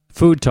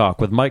Food Talk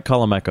with Mike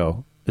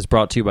Colameco is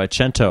brought to you by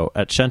Cento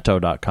at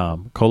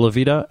Cento.com,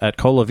 Colavita at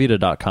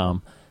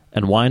Colavita.com,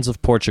 and Wines of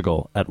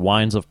Portugal at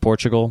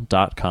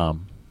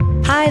winesofportugal.com.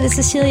 Hi, this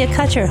is Celia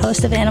Kutcher,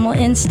 host of Animal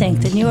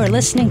Instinct, and you are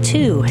listening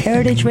to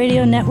Heritage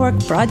Radio Network,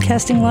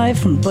 broadcasting live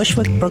from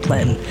Bushwick,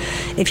 Brooklyn.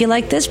 If you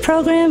like this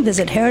program,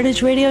 visit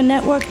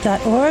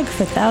heritageradionetwork.org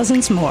for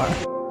thousands more.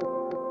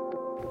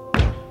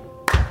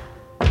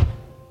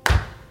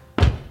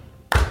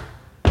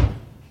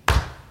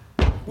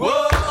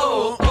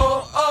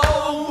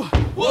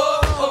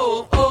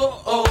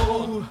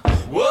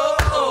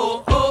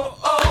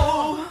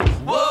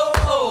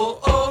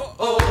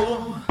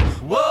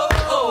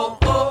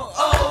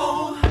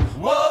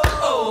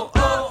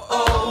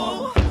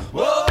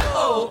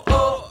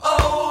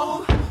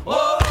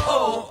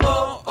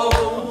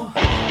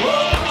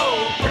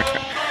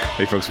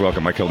 Hey folks,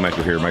 welcome. Mike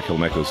Colameco here. Mike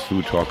Colameco's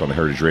Food Talk on the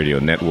Heritage Radio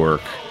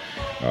Network.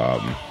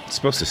 It's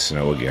supposed to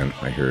snow again,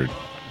 I heard.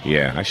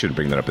 Yeah, I should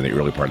bring that up in the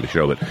early part of the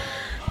show, but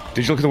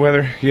did you look at the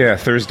weather? Yeah,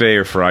 Thursday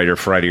or Friday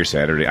or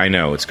Saturday. I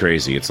know, it's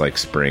crazy. It's like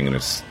spring and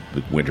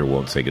the winter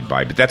won't say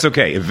goodbye, but that's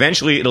okay.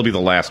 Eventually it'll be the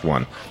last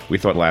one. We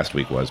thought last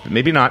week was, but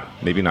maybe not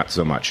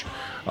so much.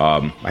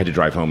 I had to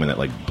drive home in that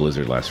like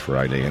blizzard last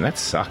Friday, and that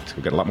sucked.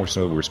 We got a lot more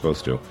snow than we were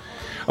supposed to.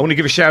 I want to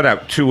give a shout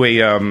out to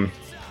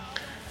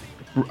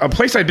a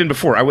place I'd been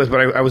before. I was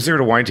there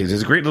at a wine tasting.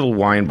 There's a great little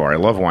wine bar. I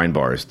love wine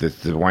bars.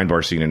 The wine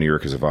bar scene in New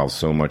York has evolved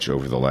so much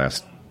over the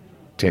last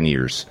 10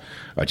 years.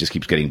 It just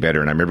keeps getting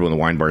better. And I remember when the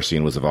wine bar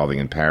scene was evolving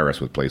in Paris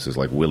with places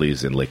like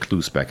Willie's and Le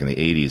Clous back in the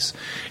 80s.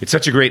 It's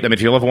such a great... I mean,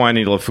 if you love wine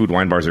and you love food,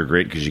 wine bars are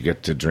great because you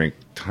get to drink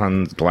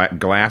tons,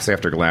 glass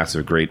after glass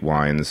of great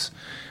wines,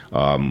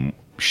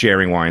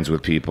 sharing wines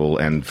with people,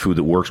 and food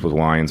that works with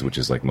wines, which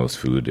is like most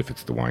food,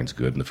 if the wine's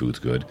good and the food's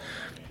good.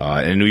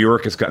 And in New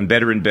York, it's gotten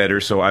better and better.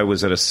 So I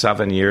was at a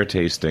Sauvignon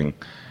tasting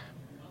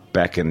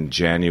back in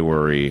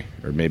January,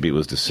 or maybe it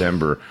was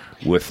December,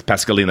 with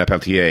Pascaline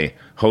Peltier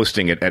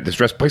hosting it at this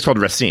place called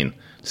Racine.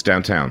 It's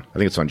downtown. I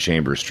think it's on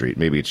Chambers Street.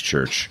 Maybe it's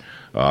Church.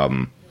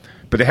 But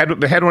they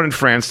had one in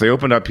France. They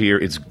opened up here.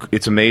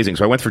 It's amazing.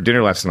 So I went for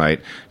dinner last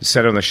night.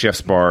 Sat on the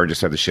chef's bar.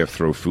 Just had the chef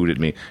throw food at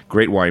me.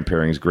 Great wine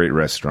pairings. Great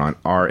restaurant.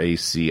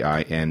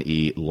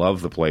 Racine.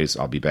 Love the place.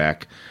 I'll be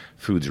back.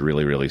 Food's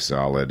really, really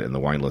solid, and the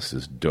wine list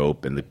is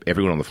dope, and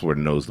everyone on the floor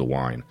knows the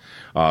wine.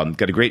 Got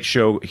a great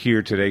show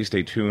here today.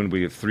 Stay tuned.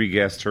 We have 3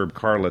 guests. Herb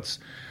Karlitz,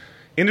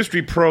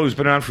 industry pro, has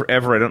been around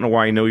forever. I don't know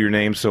why I know your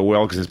name so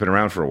well, because it's been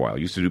around for a while.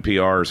 Used to do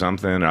PR or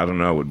something. I don't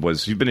know.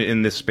 You've been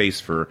in this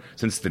space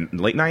since the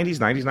late 90s,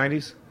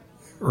 90s?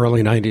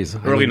 Early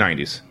 90s. Early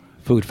 90s.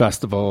 Food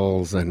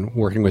festivals and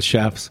working with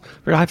chefs.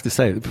 But I have to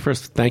say,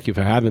 first, thank you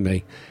for having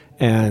me.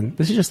 And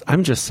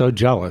I'm just so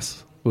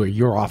jealous where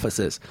your office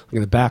is. Like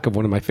in the back of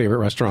one of my favorite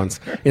restaurants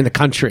in the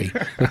country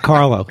with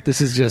Carlo.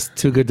 This is just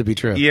too good to be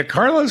true. Yeah,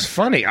 Carlo's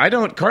funny.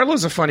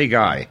 Carlo's a funny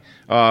guy.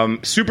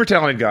 Super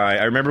talented guy.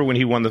 I remember when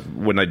he won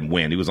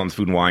he was on the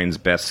Food and Wine's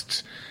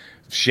Best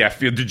Chef,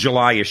 the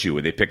July issue,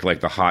 where they picked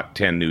like the hot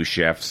 10 new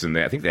chefs, and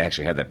I think they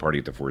actually had that party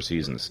at the Four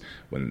Seasons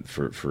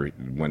for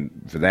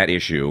that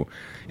issue.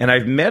 And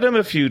I've met him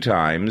a few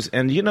times,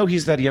 and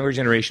he's that younger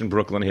generation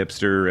Brooklyn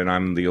hipster, and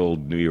I'm the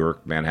old New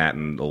York,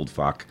 Manhattan old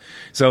fuck.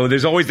 So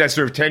there's always that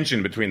sort of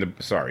tension between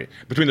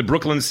the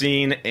Brooklyn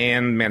scene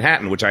and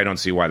Manhattan, which I don't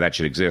see why that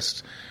should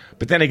exist.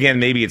 But then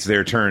again, maybe it's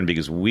their turn,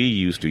 because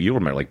you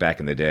remember like back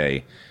in the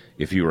day,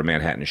 if you were a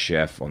Manhattan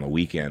chef on the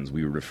weekends,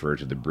 we would refer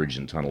to the Bridge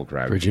and Tunnel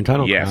crowd. Bridge and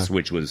Tunnel crowd. Yes,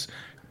 which was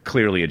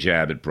clearly a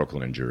jab at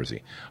Brooklyn and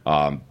Jersey.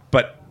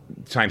 But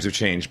times have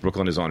changed.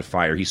 Brooklyn is on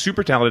fire. He's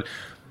super talented.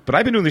 But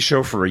I've been doing the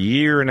show for a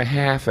year and a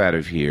half out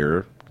of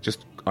here,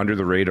 just under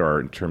the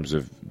radar in terms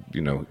of,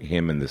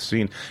 him and the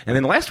scene. And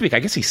then last week, I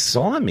guess he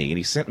saw me and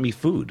he sent me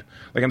food.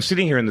 Like, I'm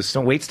sitting here and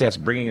the wait staff's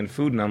bringing in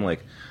food, and I'm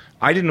like,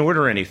 I didn't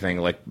order anything,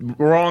 like,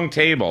 wrong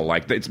table,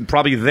 like, it's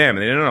probably them.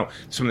 And they don't know,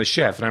 it's from the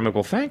chef. And I'm like,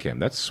 well, thank him.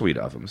 That's sweet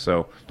of him.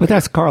 So, but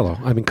that's Carlo.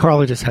 I mean,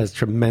 Carlo just has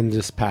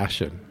tremendous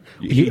passion.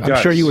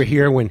 I'm sure you were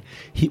here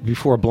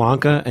before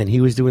Blanca, and he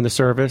was doing the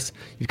service.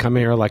 You'd come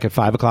here like at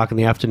 5 o'clock in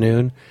the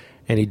afternoon,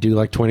 and he'd do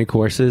like 20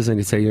 courses, and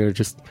he'd say,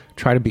 just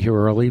try to be here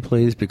early,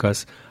 please,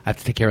 because I have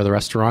to take care of the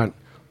restaurant.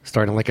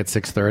 Starting like at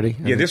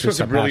 6:30. Yeah, this was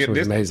a brilliant.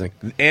 Was amazing.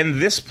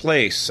 And this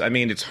place, I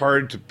mean, it's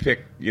hard to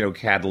pick,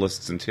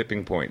 catalysts and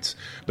tipping points.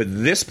 But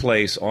this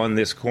place on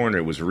this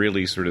corner was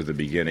really sort of the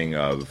beginning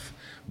of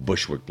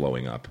Bushwick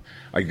blowing up.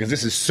 Because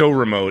this is so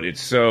remote.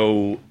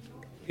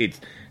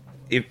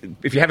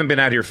 If you haven't been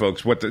out here,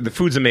 folks, the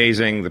food's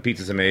amazing, the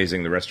pizza's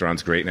amazing, the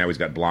restaurant's great. Now he's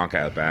got Blanca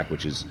out back,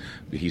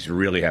 he's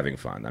really having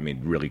fun. I mean,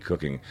 really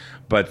cooking.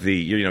 But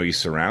he's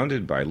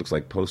surrounded by, it looks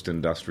like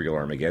post-industrial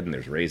Armageddon.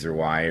 There's razor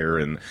wire,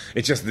 and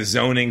it's just the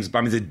zonings.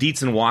 I mean, the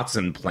Dietz and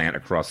Watson plant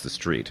across the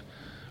street.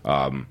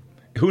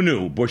 Who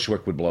knew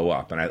Bushwick would blow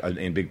up? And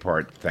in big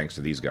part, thanks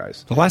to these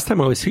guys. The last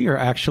time I was here,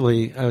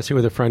 actually, I was here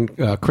with a friend,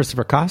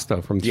 Christopher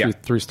Costo from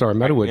 3-Star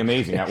Meadowood.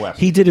 Amazing, out west.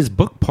 He did his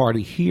book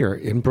party here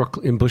in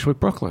Bushwick,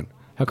 Brooklyn.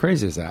 How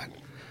crazy is that?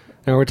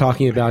 And we're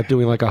talking about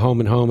doing like a home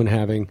and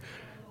having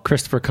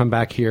Christopher come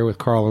back here with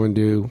Carlo and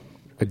do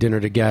a dinner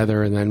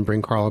together and then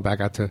bring Carla back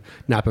out to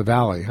Napa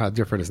Valley. How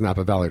different is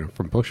Napa Valley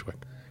from Bushwick?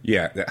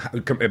 Yeah,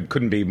 it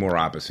couldn't be more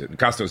opposite.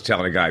 Costa's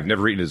telling a guy, I've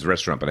never eaten at his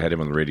restaurant, but I had him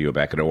on the radio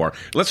back at OR.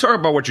 Let's talk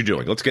about what you're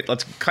doing.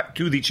 Let's cut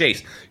to the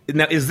chase.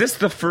 Now, is this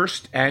the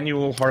first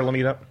annual Harlem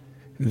Meetup?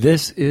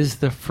 This is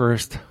the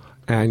first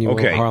annual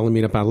Harlem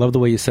Meetup. I love the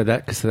way you said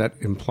that, because that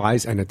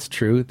implies, and it's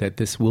true, that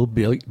this will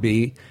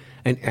be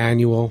an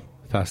annual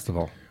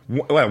festival.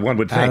 Well, one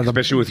would think,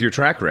 especially with your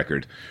track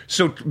record.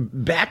 So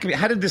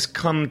how did this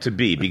come to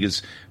be?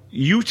 Because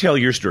you tell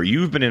your story.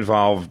 You've been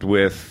involved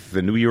with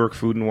the New York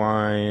Food and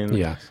Wine.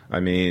 Yeah. I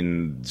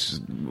mean,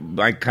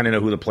 I kind of know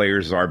who the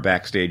players are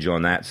backstage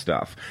on that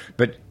stuff.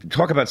 But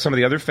talk about some of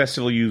the other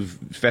festivals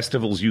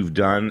you've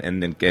done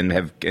and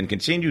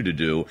continue to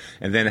do,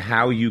 and then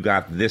how you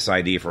got this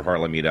idea for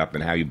Harlem Meetup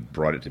and how you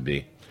brought it to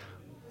be.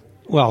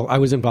 Well, I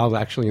was involved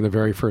actually in the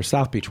very first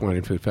South Beach Wine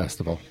and Food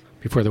Festival,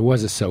 before there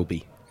was a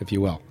SoBe, if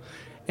you will.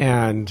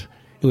 And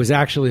it was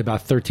actually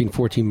about 13,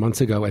 14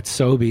 months ago at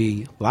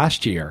SoBe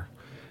last year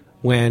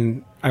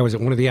when I was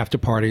at one of the after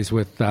parties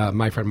with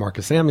my friend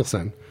Marcus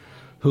Samuelson,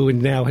 who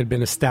now had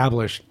been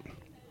established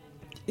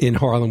in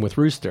Harlem with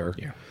Rooster,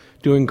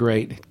 doing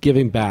great,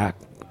 giving back,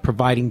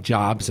 providing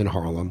jobs in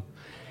Harlem.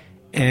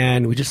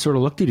 And we just sort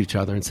of looked at each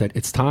other and said,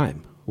 it's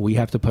time. We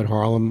have to put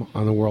Harlem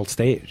on the world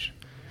stage.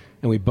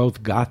 And we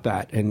both got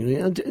that,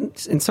 and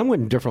in somewhat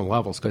in different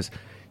levels, because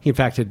he, in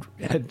fact,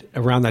 had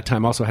around that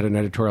time also had an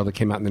editorial that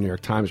came out in the New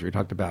York Times where he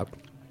talked about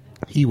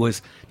he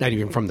was not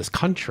even from this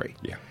country.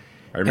 Yeah,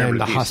 I remember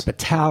and the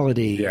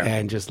hospitality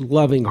and just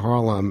loving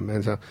Harlem.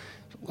 And so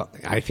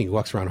I think he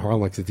walks around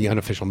Harlem like the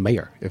unofficial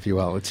mayor, if you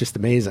will. It's just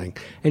amazing.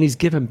 And he's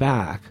given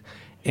back.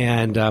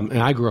 And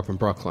I grew up in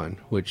Brooklyn,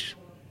 which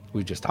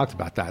we just talked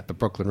about that, the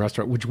Brooklyn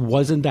restaurant, which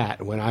wasn't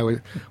that when I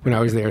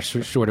was there,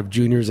 short of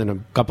Junior's and a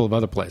couple of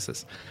other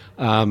places.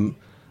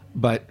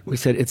 But we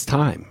said, it's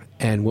time.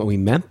 And what we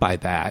meant by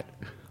that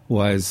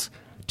was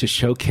to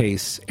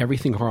showcase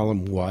everything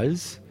Harlem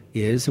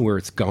is, and where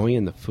it's going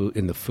in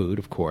the food,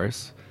 of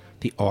course,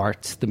 the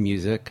arts, the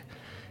music,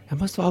 and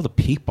most of all, the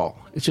people.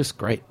 It's just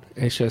great.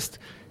 It's just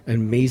an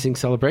amazing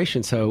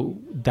celebration. So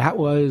that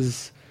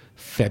was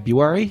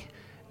February.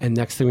 And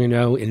next thing we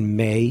know, in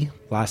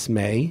last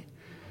May,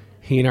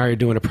 he and I are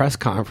doing a press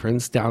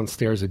conference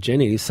downstairs at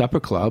Ginny's Supper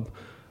Club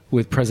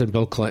with President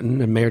Bill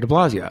Clinton and Mayor de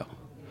Blasio.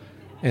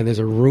 And there's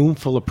a room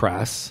full of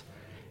press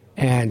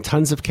and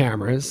tons of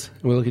cameras.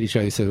 And we look at each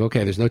other and say,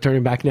 okay, there's no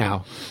turning back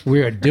now.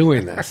 We are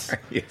doing this.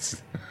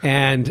 Yes.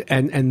 And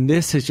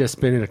this has just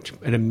been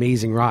an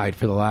amazing ride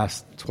for the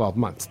last 12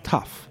 months.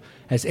 Tough,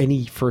 as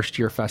any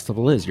first-year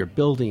festival is. You're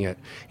building it.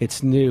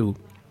 It's new.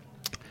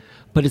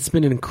 But it's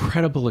been an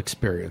incredible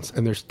experience,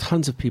 and there's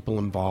tons of people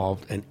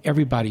involved, and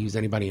everybody who's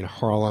anybody in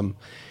Harlem.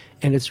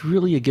 And it's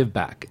really a give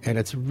back. And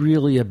it's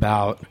really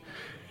about,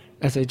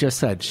 as I just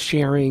said,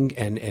 sharing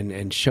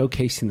and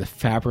showcasing the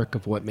fabric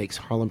of what makes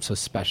Harlem so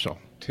special.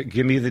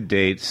 Give me the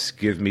dates.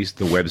 Give me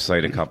the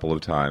website a couple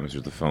of times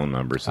or the phone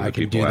number so that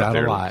people out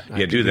there. I can do that a lot.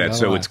 Yeah, do that.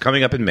 So it's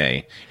coming up in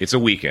May. It's a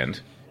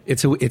weekend.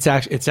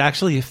 It's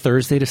actually a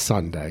Thursday to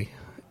Sunday.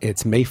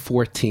 It's May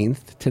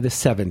 14th to the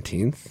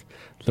 17th.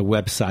 The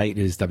website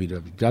is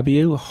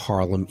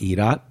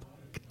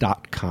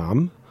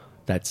www.harlemeetup.com.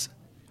 That's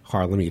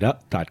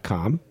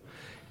harlemeetup.com.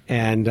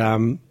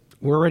 And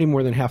we're already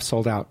more than half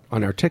sold out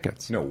on our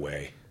tickets. No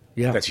way.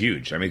 Yeah. That's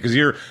huge. I mean, because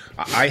you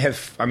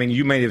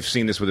may have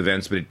seen this with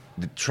events, but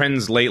the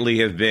trends lately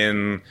have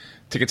been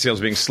ticket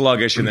sales being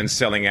sluggish and then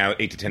selling out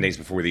 8 to 10 days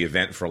before the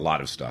event for a lot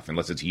of stuff,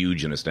 unless it's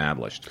huge and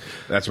established.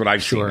 That's what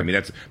I've seen. I mean,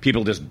 that's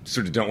people just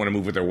sort of don't want to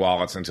move with their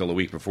wallets until the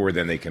week before,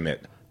 then they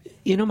commit.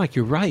 You know, Mike,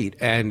 you're right.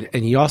 And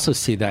you also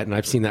see that, and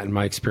I've seen that in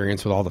my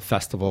experience with all the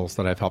festivals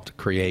that I've helped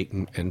create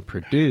and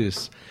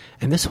produce.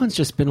 And this one's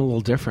just been a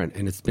little different,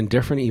 and it's been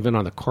different even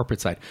on the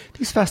corporate side.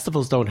 These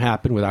festivals don't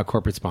happen without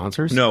corporate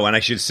sponsors. No, and I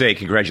should say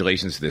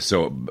congratulations to this.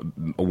 So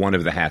one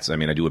of the hats, I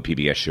mean, I do a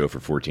PBS show for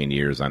 14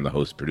 years. I'm the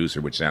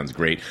host-producer, which sounds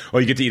great. Oh,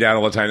 you get to eat out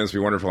all the time. This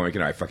will be wonderful. I'm like,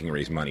 I fucking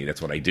raise money.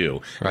 That's what I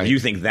do. Right. If you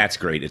think that's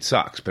great, it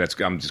sucks. But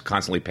I'm just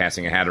constantly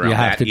passing a hat around.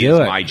 That is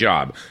my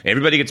job.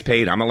 Everybody gets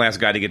paid. I'm the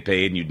last guy to get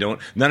paid, and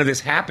none of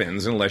this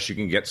happens unless you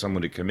can get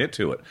someone to commit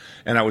to it.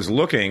 And I was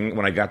looking,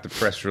 when I got the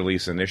press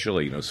release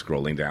initially,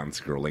 scrolling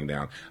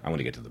down. I want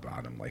to get to the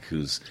bottom.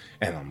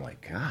 And I'm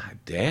like, God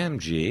damn,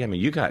 G. I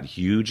mean, you got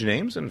huge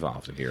names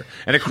involved in here.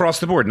 And across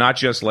the board, not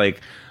just I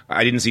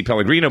didn't see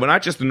Pellegrino, but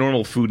not just the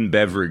normal food and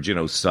beverage,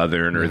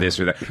 Southern or this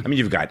or that. I mean,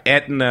 you've got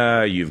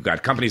Aetna, you've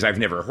got companies I've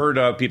never heard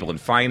of, people in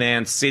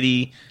finance,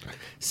 Citi.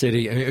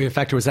 In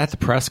fact, it was at the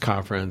press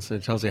conference.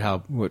 It tells you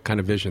what kind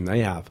of vision they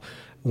have.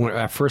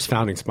 Our first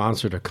founding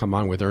sponsor to come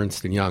on with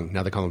Ernst & Young.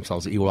 Now they call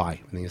themselves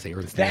EY. And they say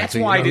Ernst & Young. That's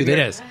why it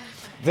is.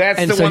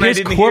 That's the one I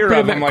didn't hear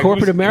of. I'm like,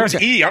 corporate America.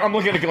 Who's E? I'm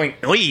looking at it going,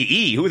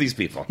 E? Who are these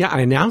people? Yeah, I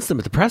announced them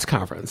at the press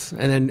conference,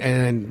 and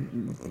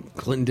then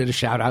Clinton did a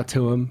shout out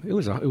to him. It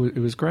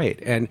was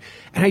great, and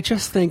I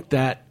just think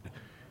that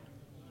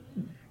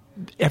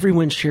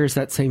everyone shares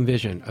that same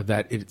vision of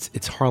that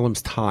it's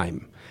Harlem's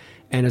time,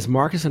 and as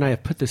Marcus and I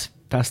have put this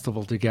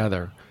festival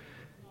together,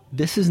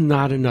 this is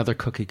not another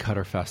cookie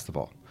cutter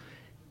festival.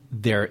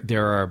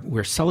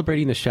 We're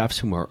celebrating the chefs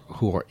who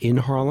are in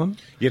Harlem.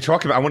 Yeah, we're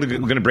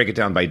going to break it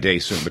down by day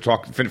soon, but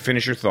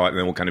finish your thought, and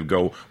then we'll kind of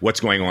go what's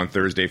going on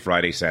Thursday,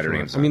 Friday, Saturday,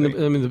 and Sunday.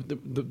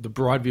 The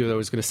broad view that I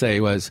was going to say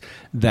was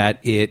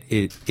that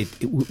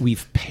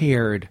we've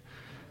paired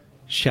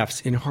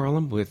chefs in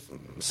Harlem with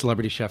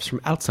celebrity chefs from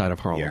outside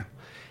of Harlem. Yeah.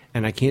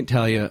 And I can't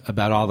tell you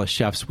about all the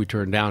chefs we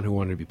turned down who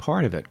wanted to be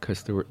part of it,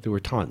 because there were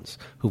tons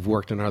who've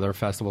worked on other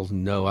festivals,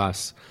 know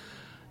us.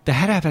 They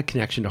had to have a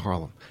connection to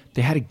Harlem.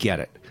 They had to get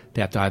it. They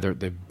have to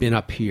they've been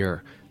up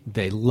here,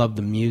 they love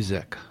the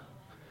music.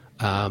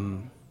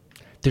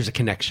 There's a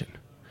connection.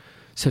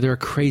 So there are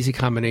crazy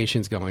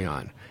combinations going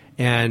on.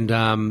 And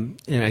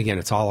again,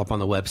 it's all up on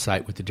the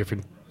website with the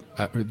different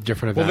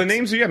events. Well, the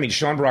names are,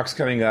 Sean Brock's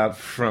coming up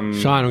from...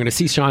 Sean, I'm going to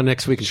see Sean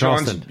next week in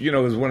Charleston.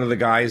 Is one of the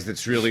guys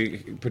that's really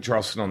put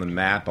Charleston on the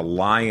map, a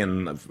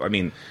lion.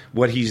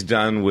 What he's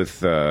done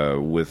with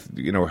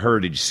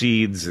Heritage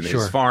Seeds and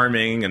his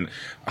farming and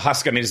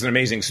Husk, it's an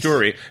amazing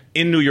story.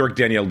 In New York,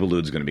 Danielle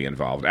Boulud's going to be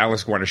involved.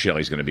 Alex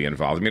Guarnaschelli's going to be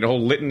involved. A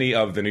whole litany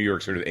of the New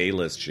York sort of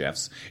A-list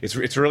chefs. It's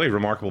really a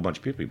remarkable bunch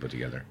of people he put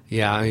together.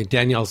 Yeah,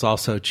 Danielle's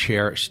also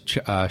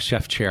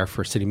chef chair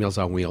for City Meals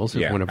on Wheels,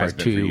 one of our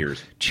two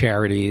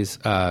charities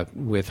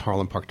with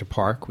Harlem Park to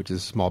Park, which is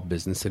a small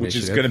business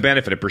initiative. Which is going to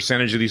benefit. A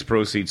percentage of these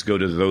proceeds go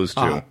to those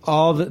two.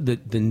 All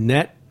the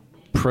net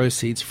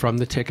proceeds from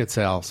the ticket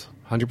sales,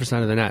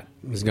 100% of the net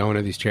is going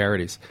to these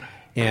charities.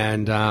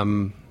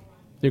 And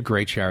they're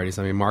great charities.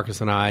 Marcus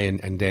and I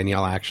and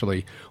Danielle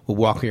actually were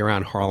walking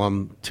around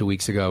Harlem 2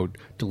 weeks ago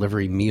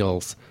delivering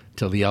meals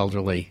to the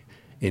elderly.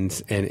 And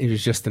it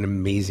was just an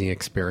amazing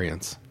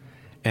experience.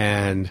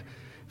 And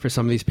for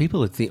some of these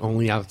people, it's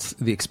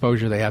the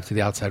exposure they have to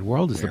the outside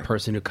world is the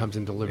person who comes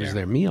and delivers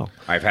their meal.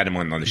 I've had him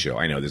on the show.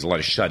 I know there's a lot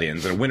of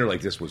shut-ins, and a winter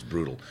like this was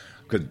brutal.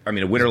 Because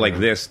a winter like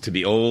this, to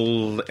be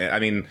old,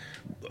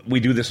 we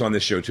do this on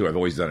this show too. I've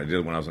always done it. I did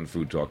it when I was on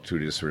Food Talk too,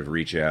 to just sort of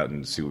reach out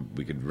and see what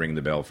we could ring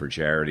the bell for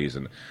charities.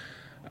 And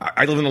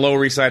I live in the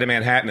Lower East Side of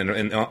Manhattan,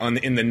 and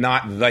in the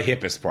not the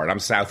hippest part. I'm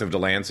south of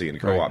Delancey in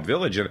Co-op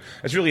Village, and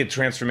it's really a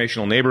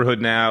transformational neighborhood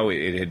now.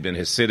 It had been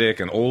Hasidic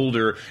and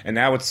older, and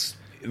now it's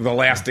the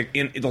last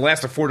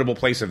affordable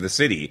place of the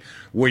city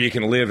where you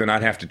can live and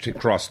not have to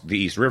cross the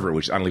East River,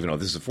 which I don't even know if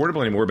this is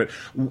affordable anymore, but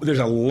there's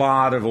a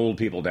lot of old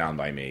people down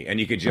by me, and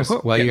you could just...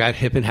 Well, you got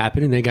Hip and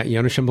Happen, and they got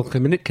Yonah Shimbal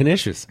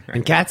Knishes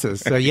and Katz's.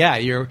 So yeah,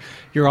 you're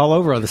all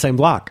over on the same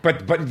block.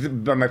 But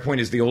my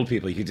point is the old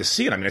people, you can just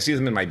see it. I see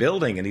them in my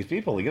building, and these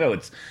people, you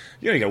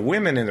got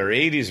women in their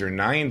 80s or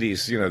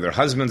 90s, their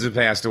husbands have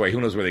passed away, who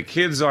knows where their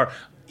kids are.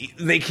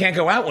 They can't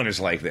go out when it's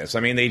like this.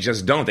 They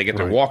just don't. They get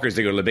their walkers,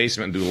 they go to the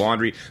basement and do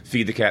laundry,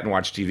 feed the cat and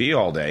watch TV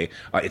all day.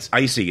 It's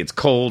icy, it's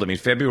cold.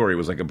 February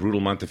was like a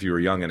brutal month if you were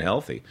young and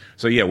healthy.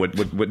 So yeah, what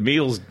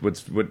Meals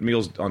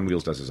on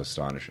Wheels does is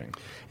astonishing.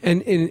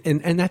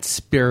 And that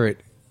spirit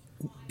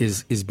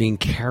is being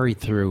carried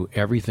through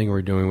everything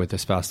we're doing with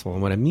this festival.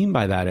 And what I mean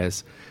by that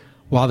is,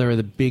 while there are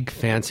the big,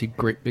 fancy,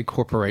 great big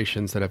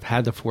corporations that have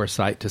had the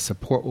foresight to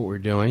support what we're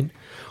doing,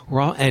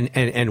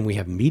 and we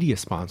have media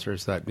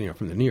sponsors that,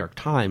 from the New York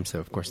Times, so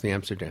of course the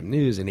Amsterdam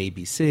News and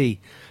ABC,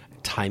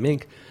 Time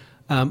Inc.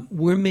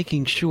 We're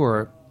making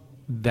sure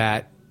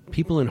that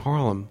people in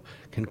Harlem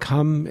can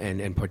come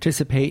and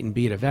participate and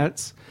be at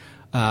events.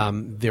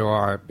 There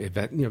are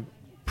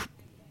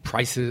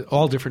prices,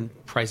 all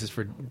different prices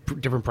for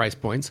different price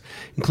points,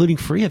 including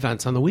free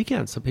events on the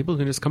weekends. So people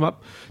can just come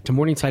up to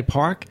Morningside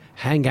Park,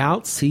 hang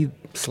out, see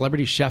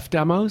celebrity chef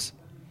demos,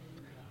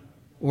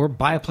 or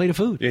buy a plate of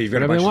food. Yeah, you've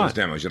got a bunch of those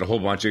demos. You got a whole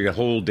bunch. You got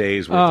whole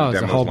days worth of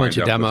demos. A whole bunch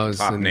of demos.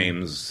 Top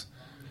names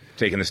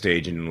taking the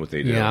stage and doing what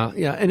they do.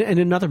 Yeah. And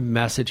another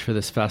message for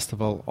this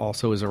festival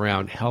also is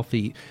around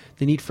the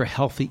need for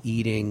healthy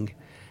eating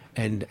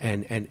and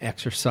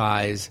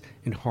exercise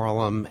in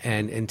Harlem.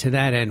 And to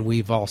that end,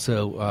 we've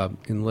also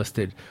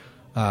enlisted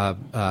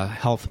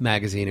Health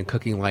Magazine and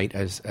Cooking Light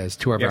as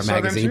two of our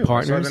magazine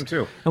partners. Them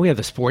too. And we have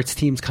the sports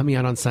teams coming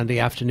out on Sunday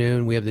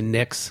afternoon. We have the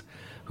Knicks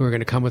who are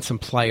going to come with some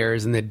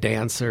players and the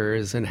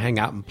dancers and hang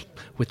out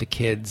with the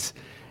kids.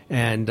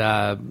 And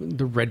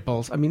the Red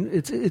Bulls.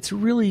 It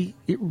really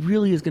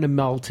is going to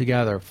meld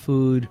together.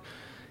 Food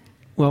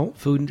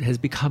has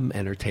become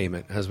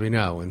entertainment, as we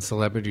know, and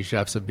celebrity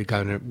chefs have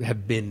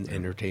been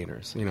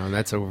entertainers. And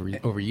that's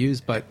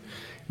overused, but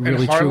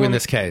really true in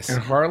this case.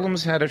 And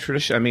Harlem's had a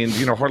tradition.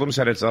 Harlem's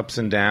had its ups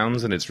and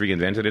downs, and it's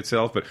reinvented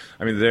itself. But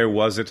there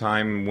was a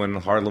time when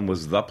Harlem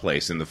was the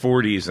place in the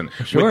 '40s, and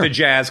with the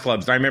jazz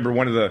clubs. I remember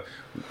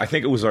I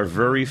think it was our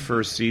very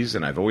first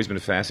season. I've always been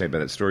fascinated by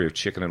that story of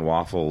Chicken and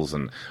Waffles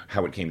and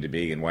how it came to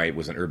be and why it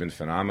was an urban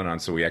phenomenon.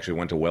 So we actually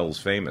went to Wells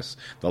Famous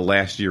the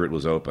last year it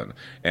was open.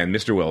 And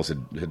Mr. Wells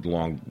had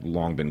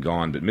long been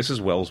gone, but Mrs.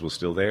 Wells was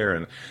still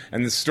there.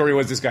 And the story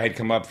was this guy had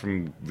come up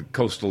from the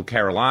coastal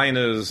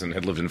Carolinas and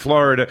had lived in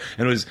Florida.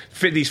 And it was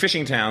these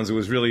fishing towns. It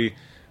was really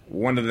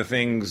one of the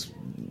things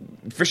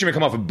fishermen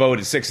come off a boat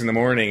at 6 a.m.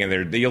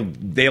 and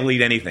they'll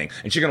eat anything.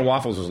 And chicken and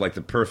waffles was like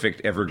the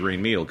perfect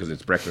evergreen meal because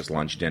it's breakfast,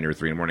 lunch, dinner,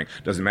 3 a.m.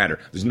 Doesn't matter.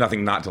 There's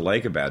nothing not to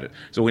like about it.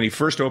 So when he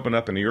first opened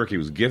up in New York, he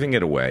was giving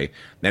it away.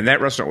 And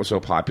that restaurant was so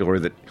popular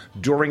that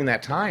during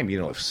that time,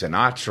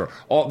 Sinatra,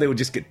 they would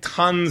just get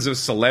tons of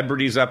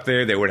celebrities up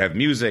there. They would have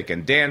music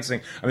and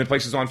dancing. I mean, the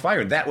place was on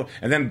fire.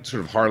 And then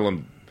sort of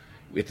Harlem,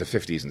 with the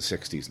 50s and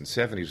 60s and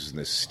 70s, was in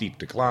this steep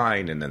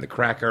decline, and then the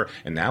cracker,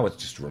 and now it's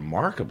just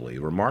remarkable,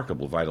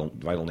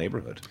 vital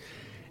neighborhood.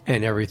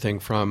 And everything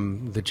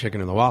from the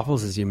chicken and the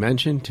waffles, as you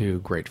mentioned, to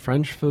great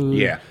French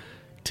food,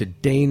 to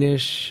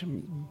Danish,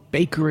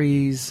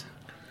 bakeries,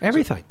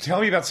 everything. So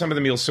tell me about some of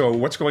the meals. So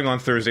what's going on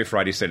Thursday,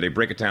 Friday, Saturday?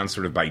 Break it down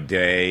sort of by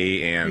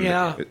day,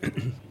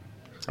 and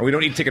we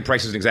don't need ticket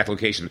prices and exact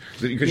location.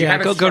 Go to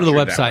the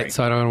website.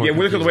 So I don't. We'll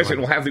go to the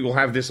website. We'll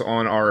have this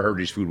on our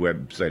Heritage Food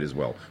website as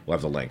well. We'll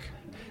have the link.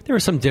 There are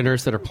some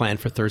dinners that are planned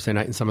for Thursday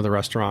night in some of the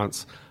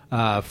restaurants.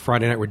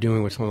 Friday night we're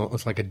doing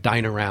what's like a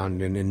dine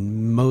around, and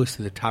in most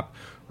of the top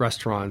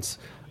restaurants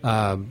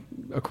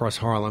across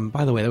Harlem.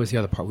 By the way, that was the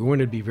other part. We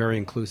wanted to be very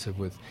inclusive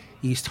with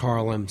East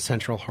Harlem,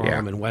 Central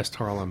Harlem, and West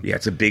Harlem. Yeah,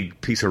 it's a big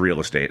piece of real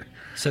estate.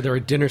 So there are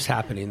dinners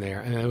happening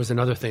there, and it was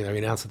another thing that we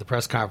announced at the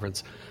press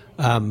conference.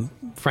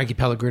 Frankie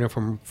Pellegrino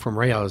from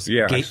Rayo's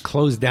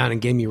closed down and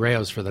gave me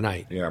Rayo's for the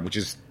night. Yeah, which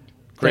is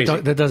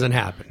crazy. That doesn't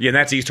happen. Yeah, and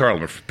that's East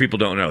Harlem. If people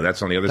don't know,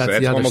 that's on the other side.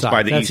 That's almost side.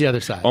 by the that's east, the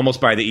other side.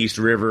 Almost by the East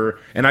River.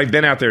 And I've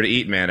been out there to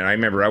eat, man. And I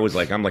remember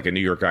I'm like a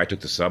New York guy. I took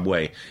the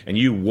subway, and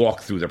you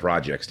walk through the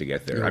projects to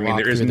get there.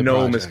 There is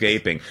no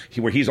escaping.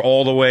 He's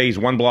all the way. He's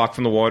 1 block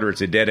from the water.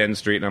 It's a dead end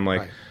street, and I'm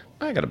like. Right.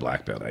 I got a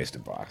black belt. I used to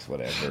box,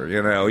 whatever.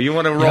 You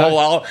want to roll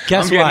out.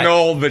 I'm getting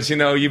old, but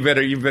you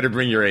better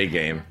bring your A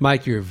game.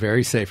 Mike, you're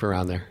very safe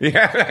around there.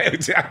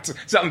 Yeah,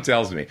 something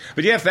tells me.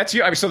 But yeah, if that's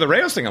you, so the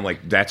Rayo's thing, I'm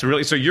like, that's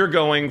really. So you're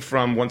going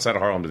from one side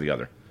of Harlem to the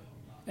other.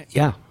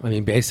 Yeah, I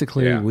mean,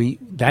 basically,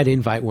 that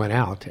invite went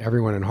out to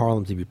everyone in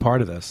Harlem to be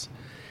part of this.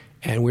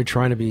 And we're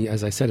trying to be,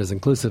 as I said, as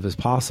inclusive as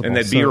possible. And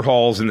that beer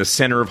hall's in the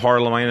center of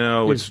Harlem, I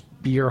know. It's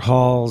beer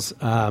halls.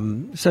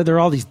 So there are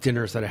all these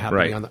dinners that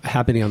are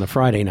happening on the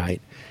Friday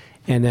night.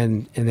 And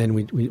then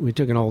we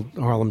took an old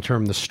Harlem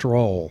term, the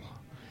stroll,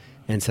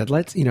 and said,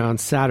 let's, on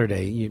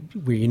Saturday,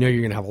 you're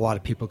going to have a lot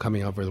of people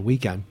coming over the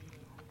weekend.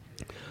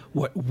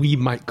 What we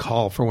might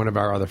call for one of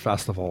our other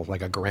festivals,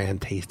 like a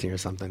grand tasting or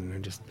something,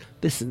 and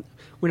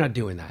we're not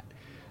doing that.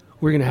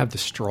 We're going to have the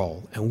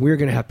stroll, and we're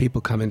going to have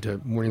people come into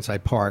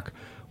Morningside Park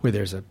where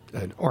there's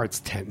an arts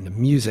tent and a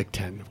music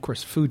tent, and of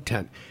course, food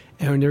tent,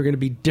 and there are going to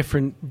be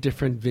different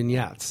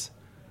vignettes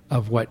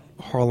of what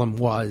Harlem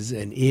was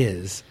and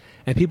is.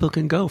 And people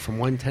can go from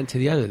one tent to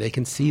the other. They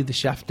can see the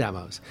chef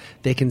demos.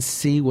 They can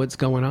see what's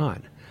going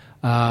on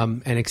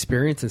and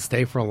experience and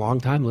stay for a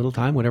long time, little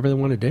time, whatever they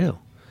want to do.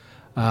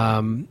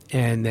 And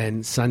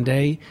then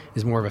Sunday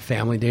is more of a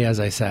family day, as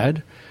I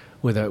said,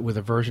 with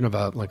a version of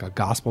a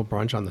gospel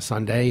brunch on the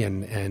Sunday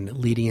and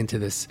leading into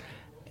this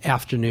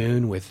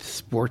afternoon with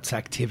sports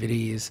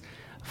activities,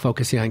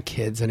 focusing on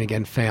kids and,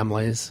 again,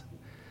 families.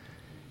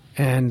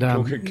 And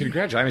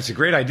congratulations! I mean, it's a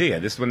great idea.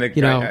 This when I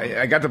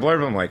got the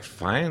blurb, I'm like,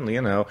 finally,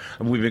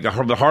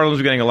 the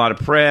Harlem's getting a lot of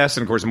press,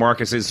 and of course,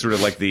 Marcus is sort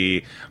of like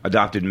the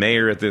adopted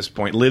mayor at this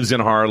point. Lives in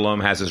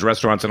Harlem, has his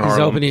restaurants in Harlem.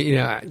 He's opening.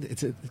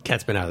 The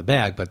cat's been out of the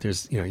bag, but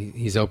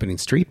he's opening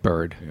Street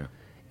Bird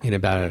in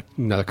about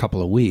another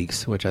couple of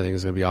weeks, which I think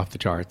is going to be off the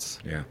charts.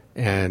 Yeah,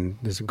 and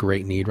there's a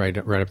great need right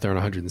up there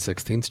on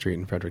 116th Street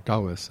in Frederick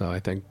Douglass. So I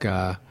think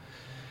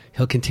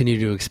he'll continue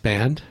to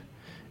expand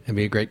and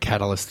be a great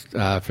catalyst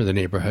for the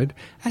neighborhood,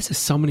 as is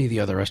so many of the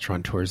other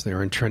restaurateurs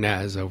there. And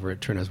Trinez over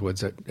at Trinez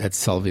Woods at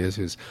Sylvia's,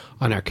 who's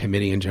on our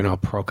committee, and Janelle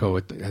Proco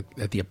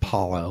at the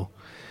Apollo.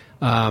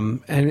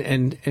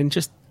 And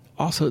just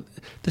also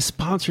the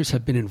sponsors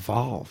have been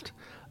involved.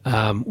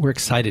 We're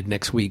excited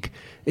next week.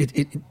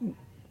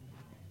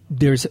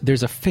 There's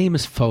a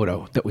famous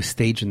photo that was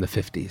staged in the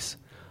 50s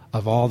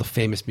of all the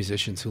famous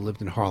musicians who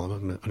lived in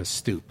Harlem on a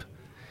stoop.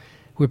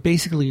 We're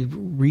basically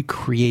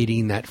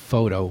recreating that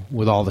photo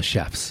with all the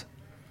chefs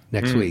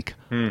next week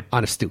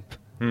on a stoop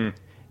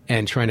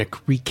and trying to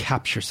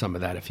recapture some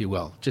of that, if you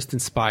will. Just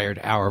inspired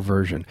our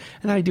version.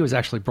 And that idea was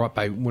actually brought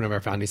by one of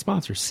our founding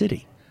sponsors,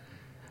 Citi,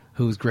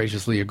 who's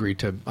graciously agreed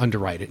to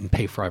underwrite it and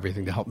pay for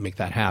everything to help make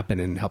that happen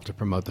and help to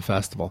promote the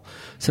festival.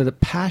 So the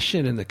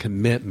passion and the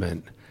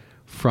commitment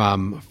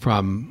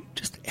from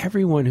just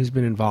everyone who's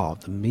been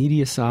involved, the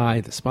media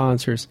side, the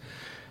sponsors,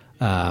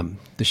 the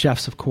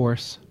chefs, of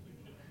course.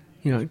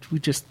 We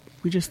just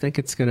think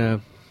it's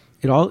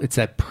it's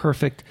that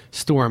perfect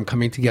storm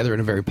coming together in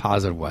a very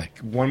positive way.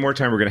 One more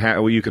time, we're going to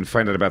have. Well, you can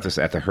find out about this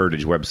at the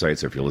Heritage website.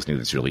 So if you're listening,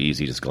 it's really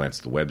easy. Just glance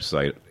at the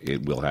website;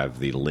 it will have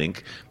the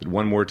link. But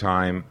one more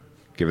time,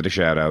 give it a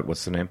shout out.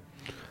 What's the name?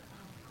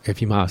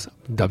 If you must,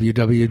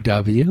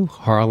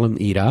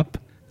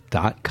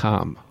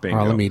 www.harlemeatup.com.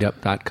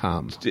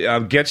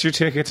 harlemeatup.com. Get your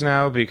tickets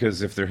now,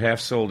 because if they're half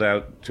sold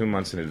out 2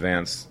 months in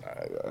advance,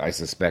 I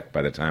suspect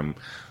by the time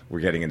we're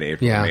getting into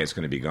April and May, it's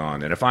going to be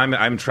gone. And if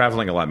I'm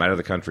traveling a lot, I'm out of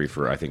the country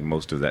for, I think,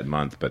 most of that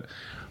month, but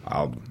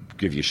I'll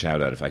give you a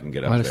shout-out if I can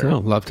get up there. Let us know.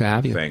 Love to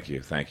have you. Thank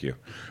you.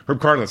 Herb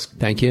Carlitz.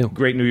 Thank you.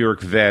 Great New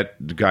York vet,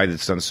 the guy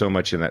that's done so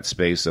much in that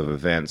space of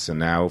events, and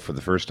now, for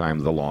the first time,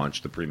 the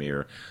launch, the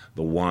premiere,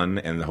 the one,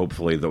 and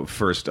hopefully the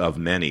first of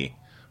many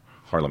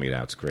Harlem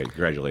Eat-Out's. Great.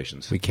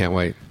 Congratulations. We can't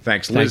wait.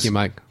 Thanks, Liz. Thank you,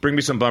 Mike. Bring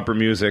me some bumper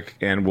music,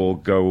 and we'll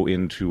go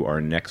into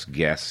our next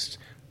guest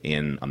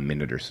in a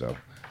minute or so.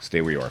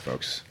 Stay where you are,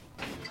 folks.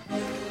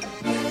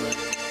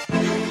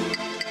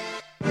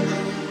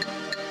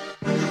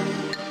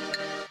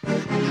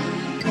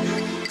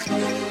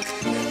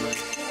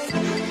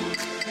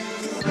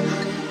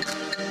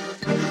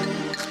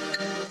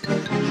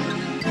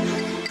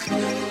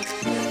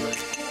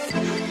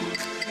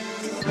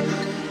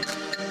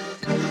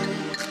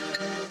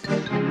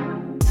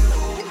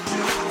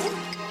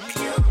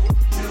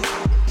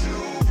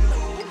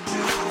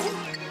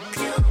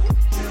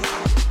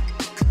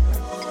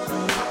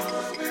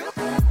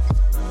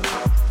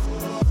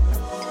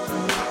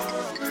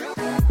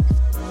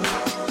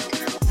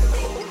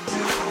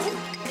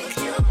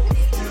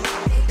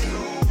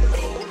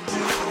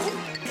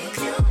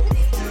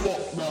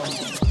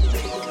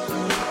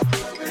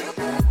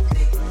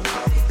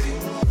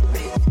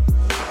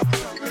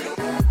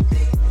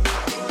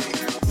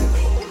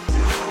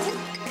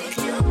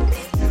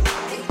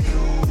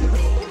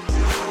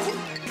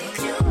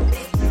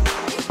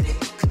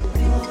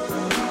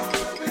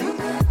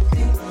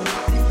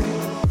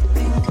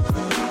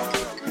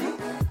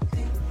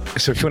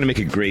 So if you want to make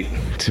a great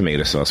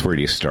tomato sauce, where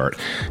do you start?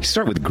 You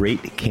start with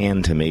great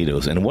canned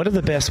tomatoes. And what are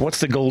the best?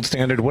 What's the gold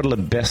standard? What do the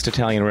best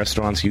Italian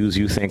restaurants use,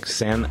 you think?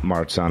 San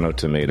Marzano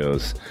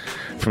tomatoes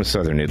from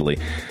southern Italy.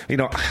 You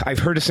know, I've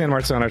heard of San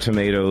Marzano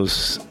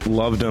tomatoes,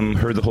 loved them,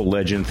 heard the whole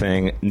legend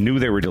thing, knew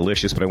they were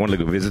delicious, but I wanted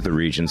to go visit the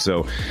region.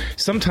 So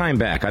some time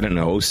back, I don't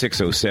know,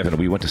 06, 07,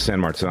 we went to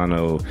San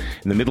Marzano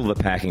in the middle of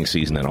the packing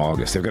season in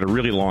August. They've got a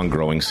really long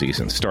growing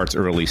season. Starts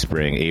early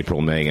spring,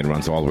 April, May, and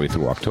runs all the way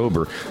through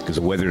October because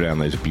the weather down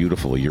there is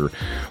beautiful. You're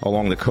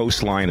along the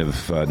coastline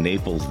of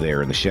Naples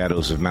there in the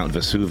shadows of Mount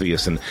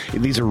Vesuvius, and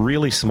these are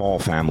really small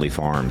family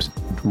farms,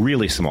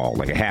 really small,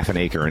 like a half an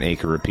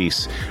acre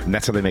apiece, and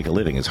that's how they make a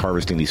living, is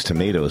harvesting these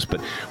tomatoes. But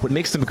what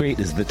makes them great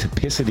is the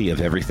typicity of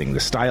everything, the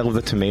style of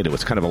the tomato.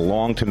 It's kind of a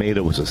long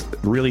tomato with a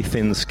really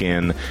thin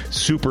skin,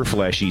 super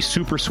fleshy,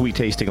 super sweet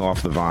tasting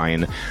off the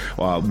vine.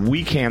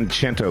 We can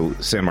Cento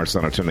San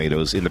Marzano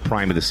tomatoes in the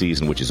prime of the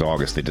season, which is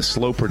August. They just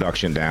slow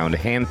production down,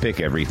 hand pick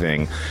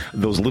everything.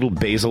 Those little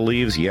basil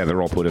leaves, they're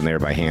all put in there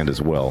by hand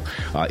as well.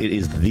 It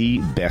is the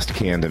best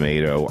canned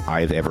tomato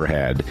I've ever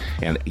had,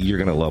 and you're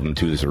going to love them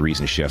too. There's a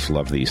reason chefs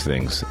love these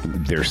things.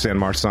 They're San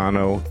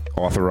Marzano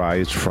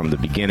authorized from the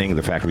beginning.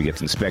 The factory gets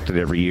inspected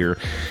every year.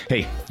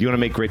 Hey, you want to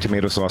make great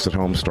tomato sauce at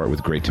home? Start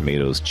with great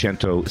tomatoes.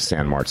 Cento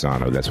San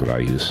Marzano. That's what I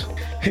use.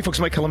 Hey folks,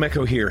 Mike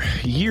Colameco here.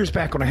 Years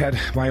back when I had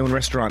my own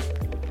restaurant,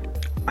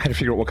 I had to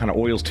figure out what kind of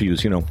oils to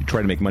use,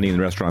 try to make money in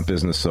the restaurant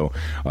business. So,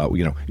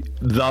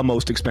 the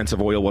most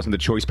expensive oil wasn't the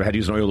choice, but I had to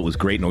use an oil that was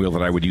great, an oil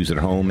that I would use at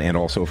home and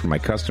also for my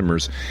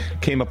customers.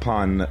 Came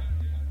upon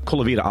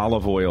Colavita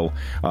olive oil,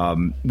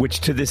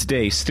 which to this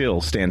day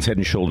still stands head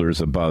and shoulders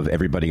above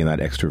everybody in that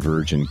extra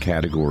virgin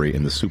category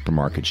in the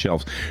supermarket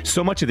shelves.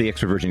 So much of the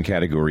extra virgin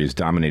category is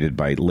dominated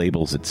by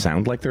labels that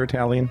sound like they're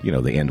Italian.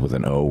 They end with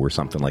an O or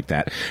something like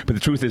that. But the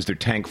truth is they're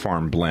tank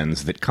farm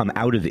blends that come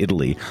out of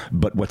Italy,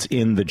 but what's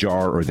in the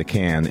jar or the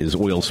can is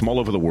oils from all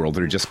over the world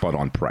that are just bought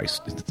on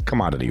price. It's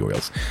commodity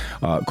oils.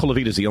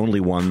 Colavita is the only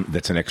one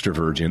that's an extra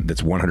virgin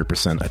that's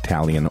 100%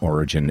 Italian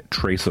origin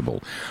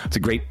traceable. It's a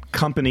great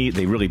company.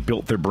 They really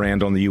built their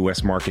brand on the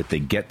U.S. market. They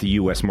get the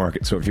U.S.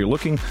 market. So if you're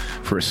looking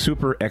for a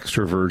super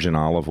extra virgin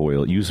olive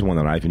oil, use the one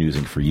that I've been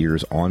using for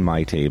years on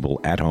my table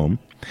at home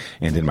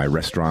and in my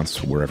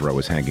restaurants wherever I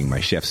was hanging my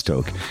chef's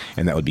toque,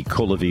 and that would be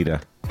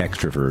Colavita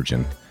Extra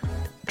Virgin.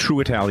 True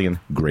Italian,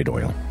 great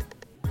oil.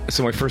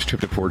 So my first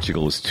trip to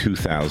Portugal was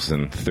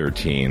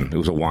 2013. It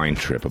was a wine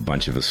trip. A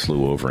bunch of us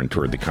flew over and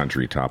toured the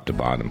country top to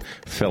bottom.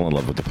 Fell in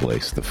love with the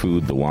place. The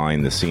food, the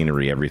wine, the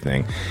scenery,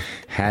 everything.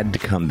 Had to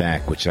come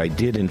back, which I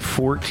did in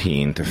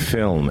 2014 to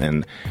film.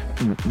 And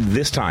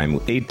this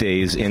time, 8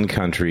 days in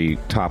country,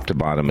 top to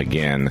bottom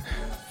again.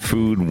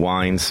 Food,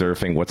 wine,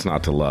 surfing, what's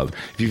not to love?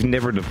 If you've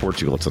never been to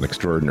Portugal, it's an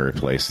extraordinary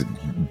place.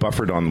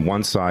 Buffered on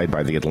one side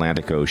by the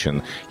Atlantic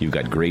Ocean. You've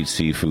got great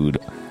seafood,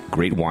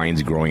 great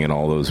wines growing in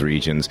all those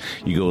regions.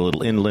 You go a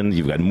little inland,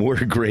 you've got more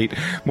great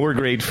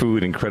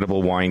food,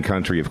 incredible wine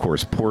country. Of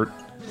course, port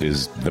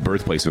is the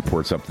birthplace of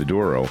Ports up the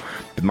Douro.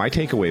 But my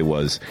takeaway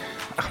was,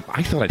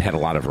 I thought I'd had a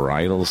lot of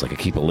varietals. Like I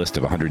keep a list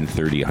of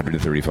 130,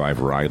 135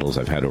 varietals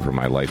I've had over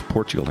my life.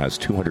 Portugal has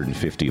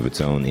 250 of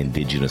its own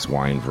indigenous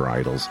wine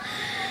varietals.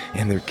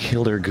 and they're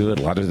killer good.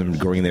 A lot of them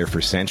growing there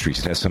for centuries.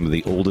 It has some of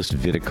the oldest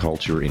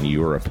viticulture in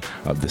Europe.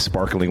 The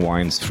sparkling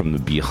wines from the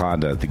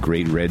Bihada, the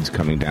great reds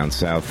coming down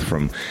south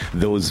from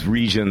those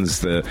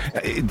regions.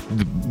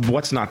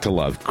 What's not to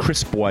love?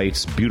 Crisp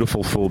whites,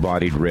 beautiful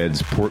full-bodied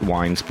reds, port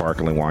wine,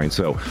 sparkling wine.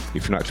 So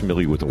if you're not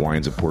familiar with the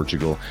wines of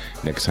Portugal,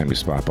 next time you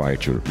spot by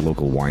at your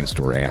local wine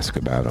store, ask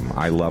about them.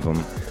 I love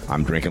them.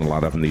 I'm drinking a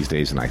lot of them these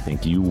days, and I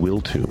think you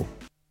will too.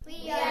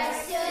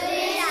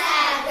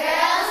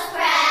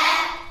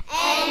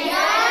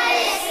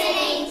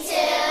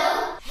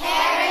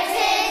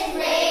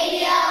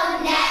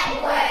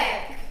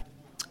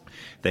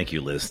 Thank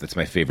you, Liz. That's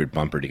my favorite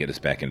bumper to get us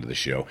back into the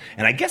show.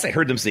 And I guess I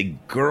heard them say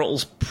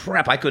girls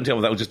prep. I couldn't tell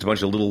if that was just a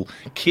bunch of little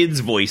kids'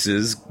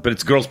 voices, but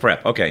it's girls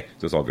prep. Okay,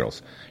 so it's all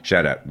girls.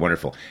 Shout out.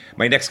 Wonderful.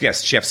 My next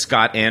guest, Chef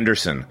Scott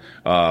Anderson.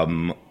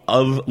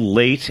 Of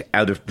late,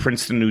 out of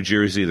Princeton, New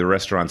Jersey, the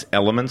restaurant's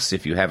Elements.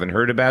 If you haven't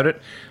heard about it,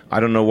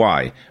 I don't know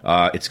why.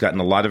 It's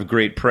gotten a lot of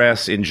great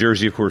press. In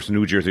Jersey, of course,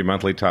 New Jersey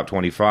Monthly Top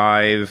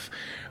 25.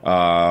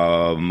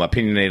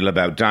 Opinionated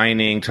About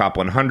Dining, Top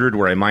 100,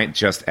 where I might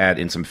just add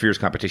in some fierce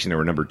competition, they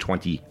were number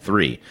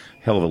 23.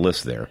 Hell of a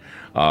list there.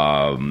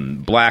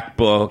 Black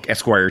Book,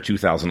 Esquire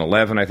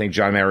 2011, I think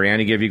John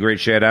Mariani gave you a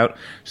great shout out.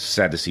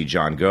 Sad to see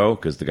John go,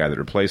 because the guy that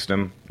replaced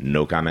him,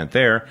 no comment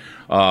there.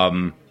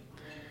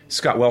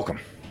 Scott, welcome.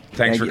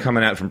 Thanks for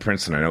coming out from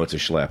Princeton. I know it's a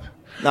schlep.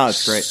 No,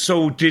 it's great.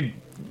 So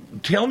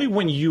tell me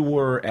when you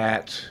were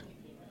at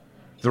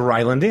the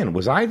Ryland Inn.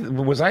 Was I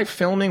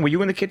filming? Were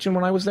you in the kitchen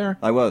when I was there?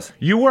 I was.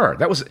 You were.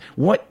 That was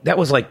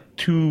like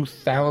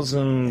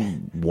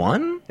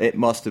 2001? It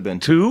must have been.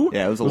 2?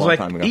 Yeah, it was a long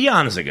time ago.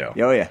 Eons ago.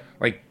 Oh, yeah.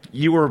 Like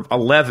you were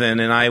 11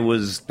 and I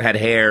had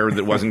hair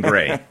that wasn't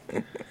gray.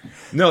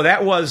 No,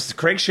 that was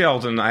Craig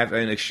Sheldon.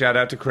 And a shout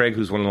out to Craig,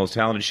 who's one of the most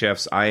talented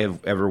chefs I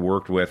have ever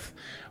worked with.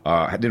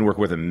 I didn't work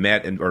with him,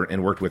 met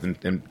and worked with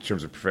in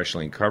terms of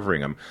professionally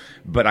covering him.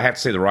 But I have to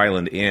say the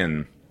Ryland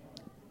Inn,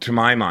 to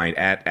my mind,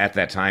 at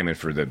that time and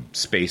for the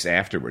space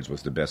afterwards,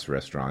 was the best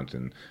restaurant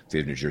in the state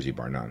of New Jersey,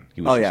 bar none.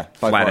 He was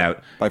flat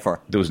out. By far.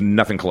 There was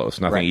nothing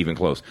close, nothing even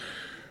close.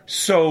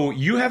 So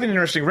you have an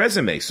interesting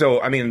resume.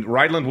 So, I mean,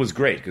 Ryland was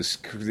great because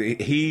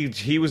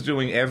he was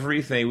doing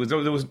everything.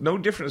 There was no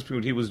difference between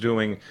what he was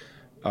doing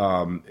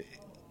and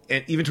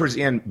even towards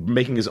the end,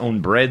 making his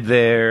own bread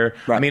there.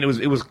 Right. I mean,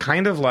 it was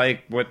kind of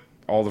like what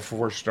all the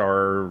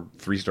 4-star,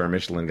 3-star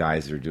Michelin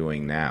guys are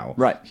doing now.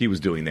 Right. He was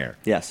doing there.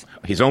 Yes.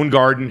 His own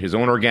garden, his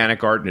own organic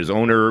garden, his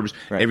own herbs,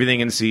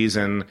 everything in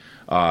season.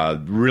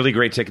 Really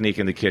great technique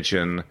in the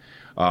kitchen.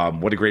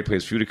 What a great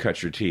place for you to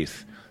cut your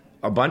teeth.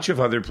 A bunch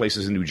of other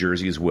places in New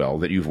Jersey as well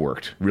that you've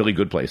worked. Really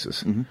good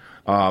places.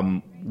 Mm-hmm.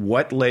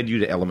 What led you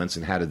to Elements,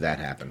 and how did that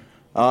happen?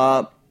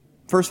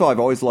 First of all, I've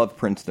always loved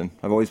Princeton.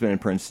 I've always been in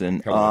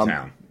Princeton. Hell of a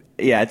town.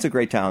 Yeah, it's a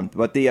great town.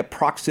 But the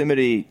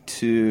proximity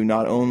to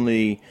not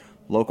only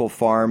local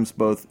farms,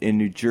 both in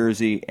New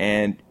Jersey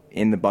and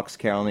in the Bucks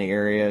County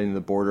area, in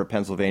the border of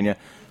Pennsylvania,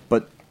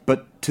 but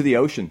to the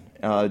ocean,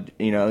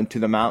 and to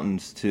the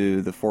mountains,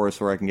 to the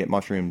forest where I can get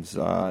mushrooms.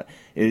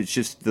 It's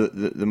just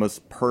the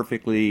most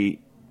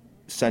perfectly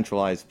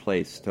centralized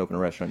place to open a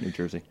restaurant in New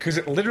Jersey. Because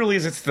it literally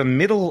is, it's the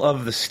middle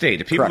of the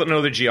state. If people don't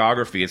know the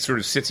geography, it sort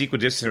of sits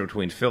equidistant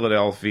between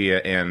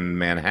Philadelphia and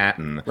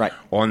Manhattan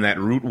on that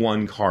Route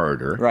 1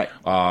 corridor. Right.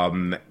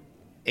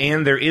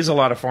 And there is a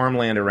lot of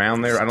farmland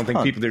around there. I don't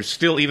think there's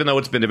still, even though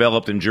it's been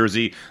developed in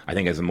Jersey, I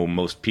think as the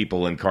most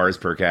people and cars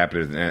per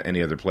capita than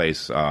any other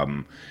place,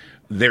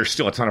 there's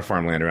still a ton of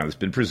farmland around that's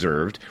been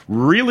preserved.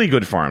 Really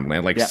good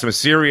farmland, like some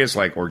serious,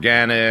 like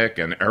organic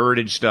and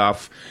heritage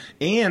stuff.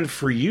 And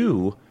for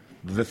you,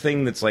 the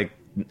thing that's like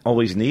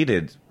always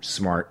needed,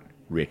 smart,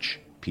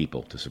 rich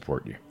people to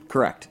support you.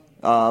 Correct.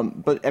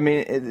 But I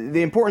mean,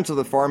 the importance of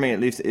the farming, at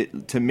least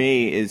to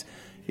me, is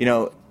a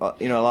lot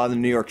of the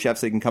New York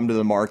chefs, they can come to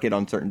the market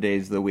on certain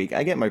days of the week.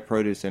 I get my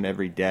produce in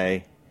every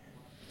day,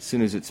 as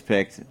soon as it's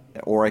picked,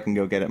 or I can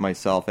go get it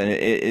myself. And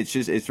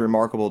it's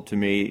remarkable to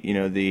me,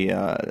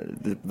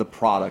 the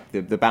product,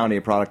 the bounty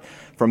of product,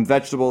 from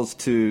vegetables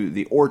to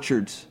the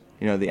orchards.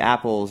 The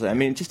apples. I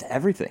mean, just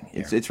everything.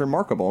 It's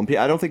remarkable, and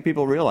I don't think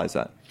people realize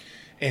that.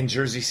 And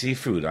Jersey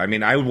seafood. I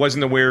mean, I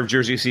wasn't aware of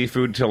Jersey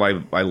seafood until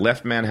I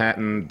left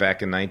Manhattan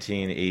back in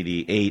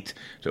 1988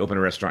 to open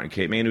a restaurant in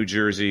Cape May, New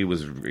Jersey.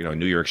 Was a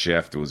New York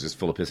chef that was just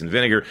full of piss and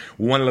vinegar.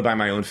 Wanted to buy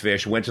my own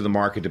fish. Went to the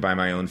market to buy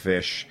my own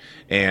fish,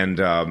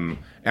 and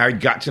I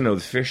got to know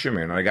the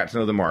fishermen. I got to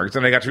know the markets,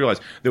 and I got to realize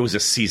there was a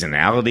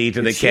seasonality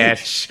to the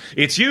catch.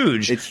 It's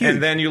huge. It's huge.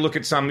 And then you look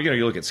at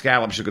you look at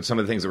scallops. You look at some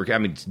of the things that were. I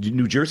mean,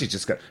 New Jersey's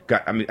just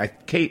got. I mean,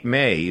 Cape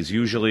May is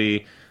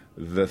usually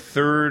the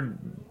third,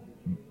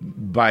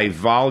 by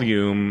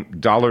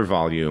dollar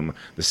volume,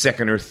 the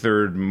second or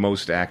third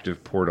most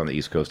active port on the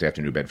East Coast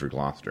after New Bedford,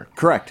 Gloucester.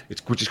 Correct.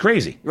 Which is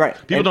crazy. Right.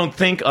 People don't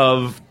think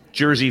of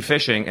Jersey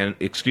fishing, and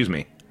excuse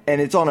me.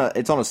 And it's on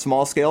a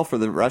small scale for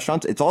the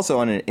restaurants. It's also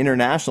on an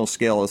international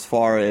scale as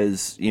far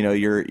as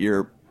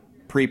your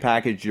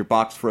prepackaged, your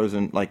box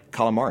frozen, like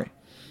calamari.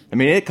 I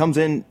mean, it comes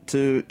in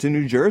to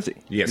New Jersey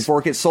before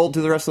it gets sold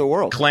to the rest of the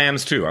world.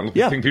 Clams, too. I don't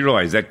think people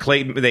realize that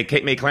they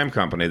Cape May Clam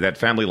Company, that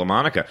family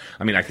LaMonica,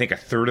 I mean, I think a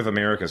third of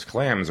America's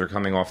clams are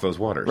coming off those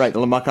waters. Right,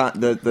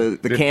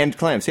 the canned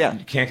clams, yeah.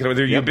 You can't get away.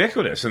 They're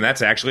ubiquitous, and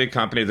that's actually a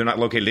company. They're not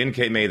located in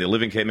Cape May. They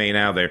live in Cape May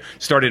now. They're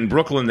started in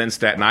Brooklyn, then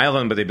Staten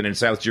Island, but they've been in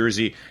South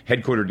Jersey,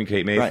 headquartered in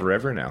Cape May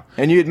forever now.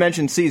 And you had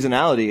mentioned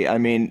seasonality. I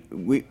mean,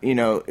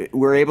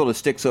 we're able to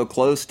stick so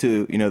close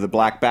to, the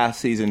black bass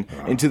season,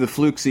 into the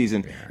fluke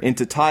season,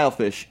 into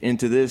tilefish,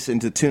 into this,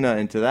 into tuna,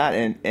 into that,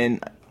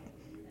 and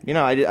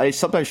I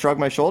sometimes shrug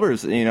my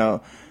shoulders,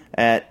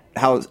 at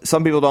how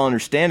some people don't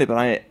understand it,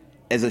 but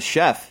as a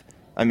chef,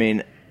 I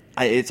mean,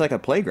 it's like a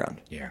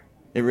playground. Yeah,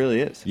 it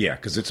really is. Yeah,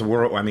 because it's a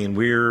world. I mean,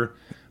 we're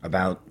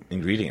about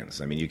ingredients.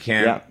 I mean, you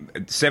can't.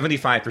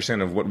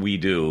 75% of what we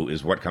do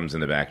is what comes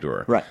in the back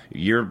door. Right.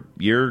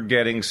 You're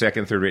getting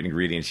second, third rate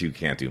ingredients. You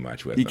can't do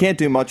much with. You can't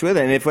do much with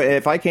it, and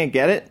if I can't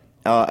get it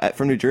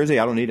from New Jersey,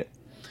 I don't need it.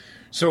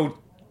 So.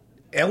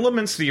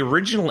 Elements, the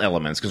original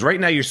Elements, because right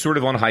now you're sort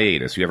of on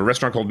hiatus. You have a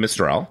restaurant called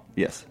Mistral,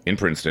 yes, in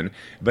Princeton.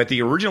 But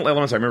the original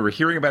Elements, I remember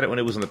hearing about it when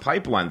it was in the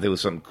pipeline. There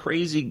was some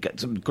crazy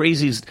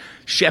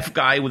chef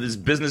guy with his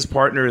business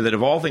partner that,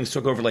 of all things,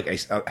 took over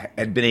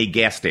had been a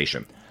gas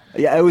station.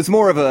 Yeah, it was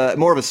more of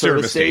a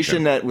service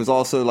station that was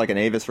also like an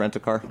Avis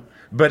rent-a-car.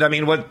 But I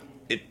mean,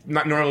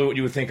 not normally what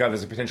you would think of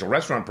as a potential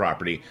restaurant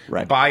property.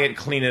 Right. Buy it,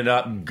 clean it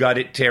up, gut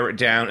it, tear it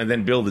down, and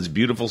then build this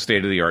beautiful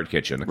state-of-the-art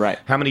kitchen. Right.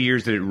 How many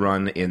years did it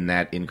run in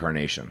that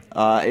incarnation?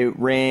 It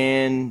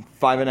ran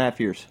 5.5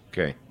 years.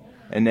 Okay.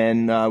 And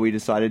then we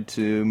decided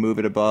to move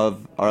it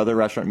above our other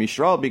restaurant,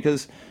 Mistral,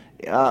 because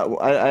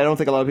I don't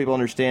think a lot of people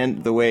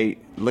understand the way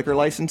liquor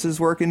licenses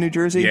work in New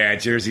Jersey. Yeah,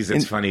 Jersey's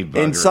it's funny.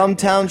 In some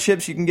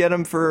townships, you can get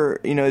them for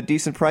a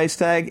decent price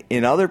tag.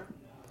 In other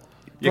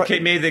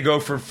Cape May, they go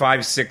for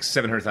 $500,000,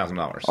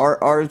 $700,000.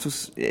 Ours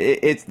was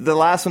it's the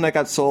last one that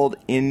got sold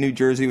in New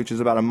Jersey, which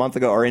was about a month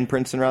ago, or in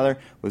Princeton rather,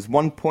 was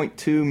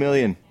 $1.2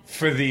 million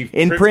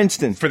in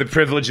Princeton for the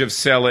privilege of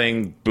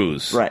selling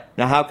booze. Right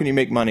now, how can you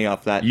make money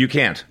off that? You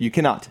can't. You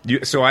cannot.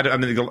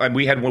 When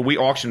we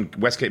auctioned,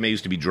 West Cape May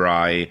used to be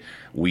dry.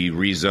 We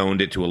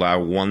rezoned it to allow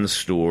one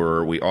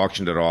store. We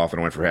auctioned it off and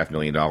it went for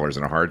 $500,000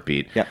 in a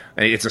heartbeat. Yeah,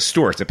 and it's a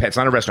store. It's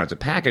not a restaurant. It's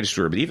a package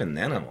store. But even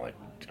then, I'm like,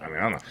 I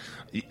don't know.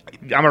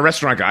 I'm a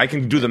restaurant guy. I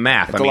can do the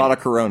math. It's a lot of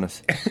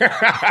Coronas.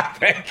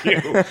 Thank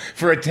you.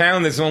 For a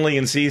town that's only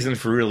in season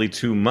for really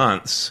 2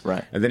 months.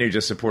 Right. And then you're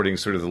just supporting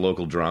sort of the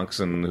local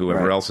drunks and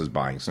whoever else is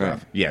buying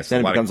stuff. Right. Yes.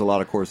 Then it becomes a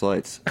lot of Coors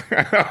Lights.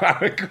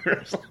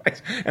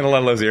 And a lot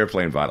of those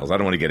airplane bottles. I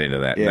don't want to get into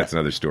that. Yeah. That's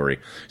another story.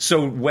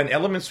 So when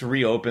Elements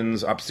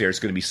reopens upstairs, it's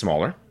going to be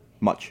smaller?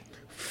 Much.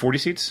 40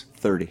 seats?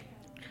 30.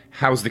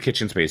 How's the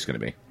kitchen space going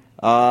to be?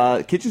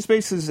 Kitchen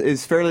space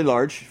is fairly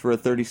large for a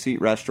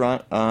 30-seat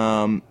restaurant.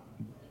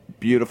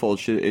 Beautiful.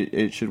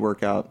 It should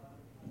work out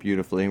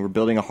beautifully. We're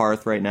building a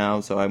hearth right now,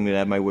 so I'm going to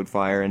have my wood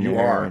fire in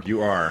there.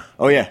 You are.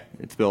 Oh, yeah.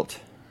 It's built.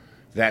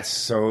 That's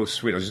so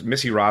sweet. It was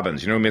Missy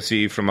Robbins. You know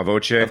Missy from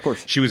Avoce? Of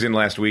course. She was in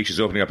last week. She's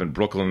opening up in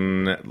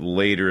Brooklyn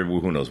later.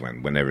 Who knows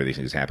when? Whenever these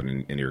things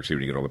happen in New York City,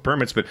 when you get all the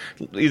permits. But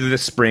either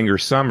this spring or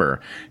summer.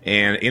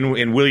 And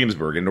in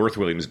Williamsburg, in North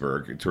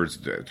Williamsburg, towards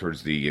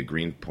the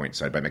Greenpoint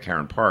side by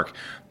McCarran Park.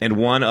 And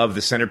one of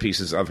the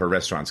centerpieces of her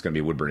restaurant is going to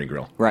be a wood-burning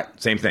grill. Right.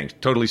 Same thing.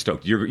 Totally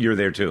stoked. You're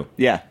there too.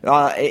 Yeah.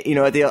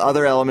 At the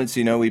other Elements,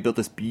 we built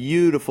this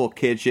beautiful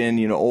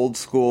kitchen, old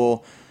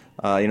school,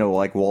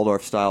 like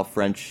Waldorf-style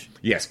French.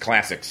 Yes,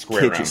 classic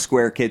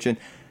square kitchen.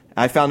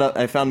 I found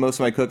most of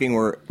my cooking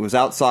was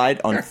outside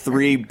on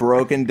 3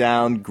 broken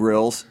down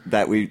grills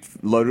that we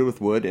loaded with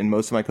wood in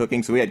most of my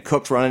cooking. So we had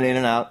cooks running in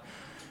and out.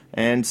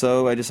 And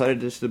so I decided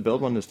just to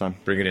build one this time.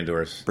 Bring it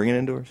indoors.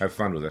 Have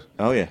fun with it.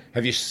 Oh, yeah.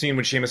 Have you seen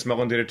what Seamus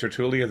Mullen did at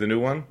Tortulia, the new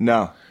one?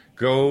 No.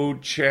 Go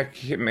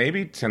check it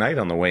maybe tonight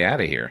on the way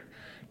out of here.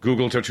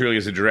 Google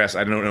Tortulia's address.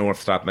 I don't know off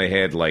the top of my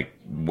head, like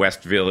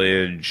West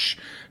Village,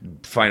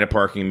 find a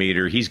parking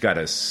meter. He's got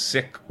a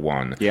sick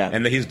one. Yeah.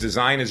 And his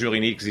design is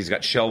really neat because he's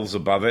got shelves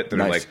above it that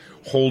are like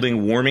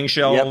holding warming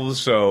shelves,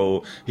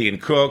 so he can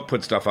cook,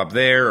 put stuff up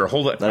there, or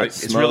hold it.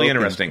 It's really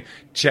interesting.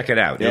 Check it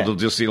out. Yeah.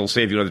 It'll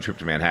save you another trip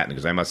to Manhattan,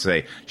 because I must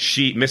say,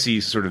 Missy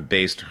sort of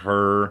based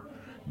her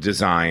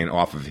design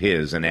off of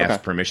his and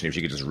asked permission if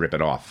she could just rip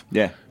it off.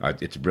 Yeah.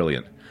 It's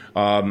brilliant.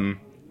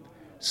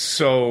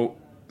 So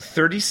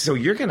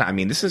you're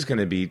gonna, this is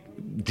gonna be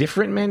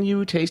different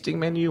menu, tasting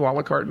menu, a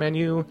la carte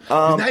menu.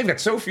 Now you've got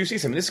so few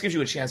seats. This gives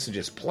you a chance to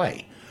just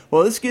play.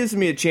 Well, this gives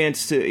me a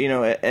chance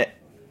to,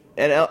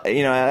 at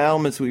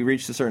Elements we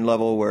reached a certain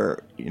level where,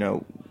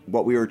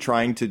 what we were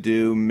trying to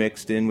do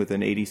mixed in with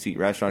an 80-seat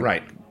restaurant.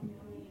 Right.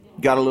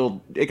 It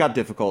got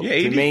difficult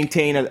to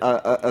maintain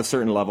a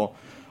certain level.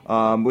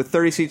 With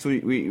 30 seats,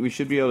 we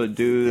should be able to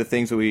do the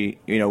things that we,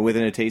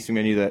 within a tasting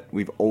menu that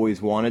we've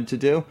always wanted to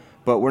do.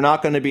 But we're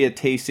not going to be a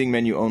tasting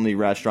menu only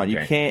restaurant. You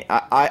can't.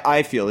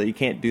 I feel that you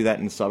can't do that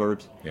in the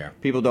suburbs. Yeah.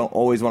 People don't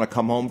always want to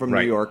come home from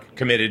New York.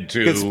 Committed to,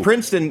 because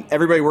Princeton,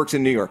 everybody works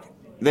in New York.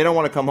 They don't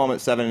want to come home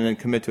at 7 and then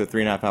commit to a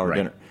 3.5 hour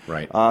dinner.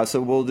 Right.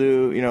 So we'll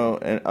do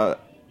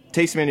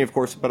tasting menu, of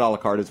course, but a la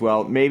carte as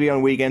well. Maybe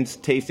on weekends,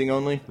 tasting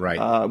only.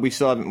 Right. We're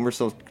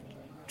still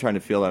trying to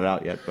feel that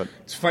out yet. But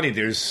it's funny.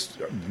 There's,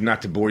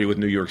 not to bore you with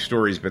New York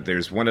stories, but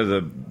there's one of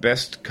the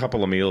best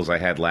couple of meals I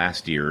had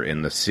last year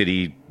in the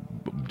city.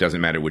 Doesn't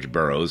matter which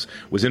boroughs,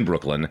 was in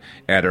Brooklyn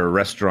at a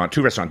restaurant,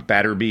 two restaurants,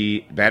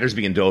 Battersby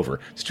and Dover.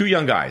 It's two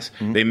young guys.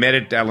 Mm-hmm. They met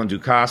at Alain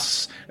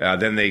Ducasse.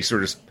 Then they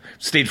sort of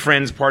stayed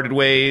friends, parted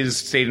ways,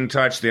 stayed in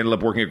touch. They ended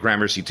up working at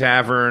Gramercy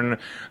Tavern,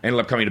 ended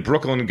up coming to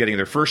Brooklyn, getting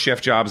their first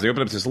chef jobs. They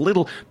opened up this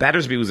little,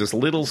 Battersby was this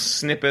little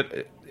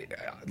snippet.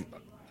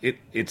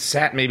 It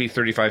sat maybe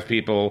 35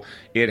 people.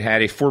 It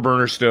had a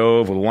 4-burner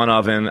stove with one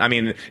oven. I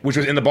mean, which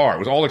was in the bar. It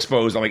was all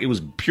exposed. Like, it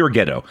was pure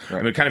ghetto. Right.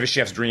 I mean, kind of a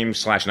chef's dream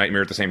 /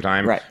 nightmare at the same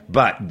time. Right.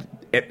 But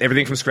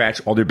everything from scratch,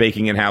 all their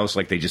baking in-house.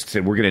 Like, they just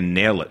said, we're going to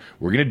nail it.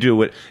 We're going to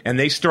do it. And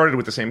they started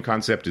with the same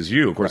concept as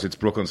you. Of course, It's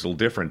Brooklyn's a little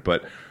different,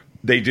 but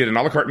they did an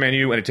a la carte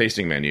menu and a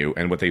tasting menu.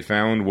 And what they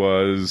found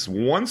was,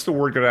 once the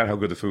word got out how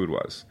good the food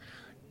was,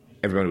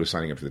 everybody was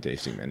signing up for the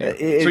tasting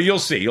menu. So you'll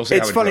see. You'll see.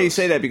 It's how it funny goes. you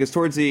say that, because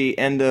towards the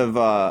end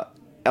of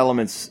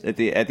Elements at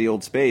the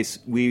old space,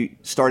 we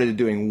started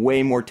doing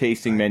way more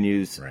tasting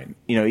menus. Right.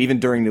 Even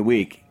during the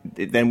week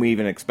than we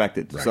even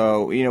expected. Right.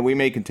 So we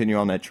may continue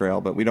on that trail,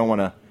 but we don't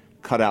want to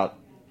cut out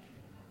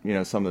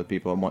some of the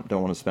people who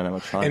don't want to spend that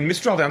much time. And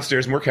Mistral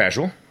downstairs, more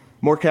casual.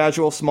 More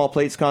casual, small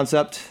plates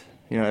concept.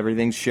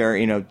 Everything's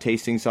shared.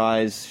 Tasting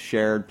size,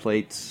 shared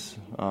plates.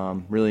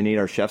 Really neat.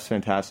 Our chef's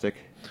fantastic.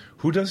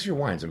 Who does your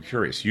wines? I'm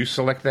curious. You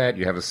select that.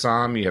 You have a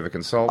somm. You have a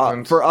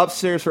consultant. For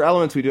upstairs, for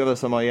Elements, we do have a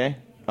sommelier.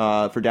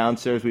 For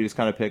downstairs, we just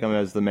kind of pick them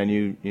as the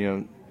menu,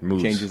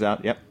 moves. Changes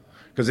out. Yep.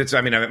 Because it's,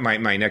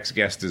 my next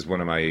guest is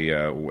one of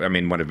my,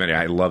 one of many.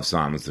 I love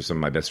somms. They're some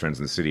of my best friends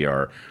in the city.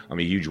 I'm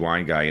a huge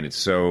wine guy, and it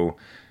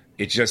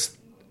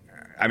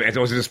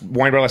was this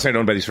wine bar last night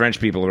owned by these French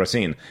people,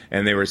 Racine,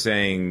 and they were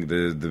saying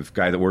the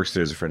guy that works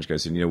there is a French guy.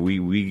 Said,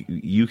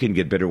 you can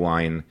get better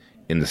wine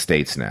in the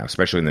States now,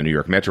 especially in the New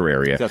York metro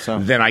area. That's so.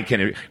 Then I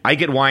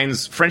get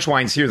French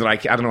wines here that I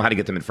don't know how to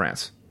get them in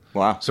France.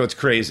 Wow! So it's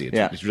crazy.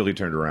 It's really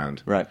turned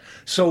around. Right.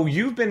 So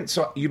you've been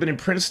in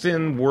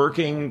Princeton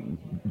working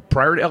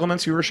prior to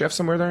Elements. You were a chef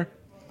somewhere there.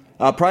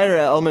 Prior to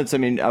Elements,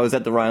 I was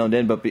at the Rhode Island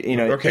Inn, but in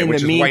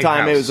the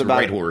meantime, it was about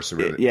White Horse.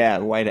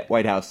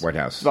 White House. White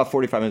House. It's about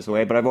 45 minutes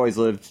away, but I've always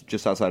lived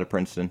just outside of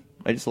Princeton.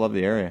 I just love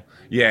the area.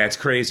 Yeah, it's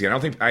crazy.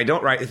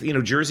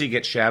 Jersey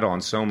gets shat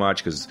on so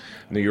much because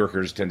New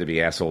Yorkers tend to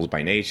be assholes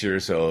by nature.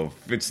 So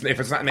if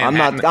it's not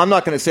Manhattan, I'm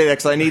not going to say that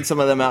because I need some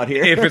of them out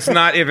here. if it's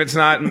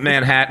not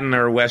Manhattan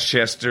or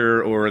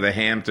Westchester or the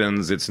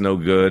Hamptons, it's no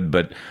good.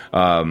 But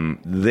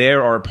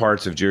there are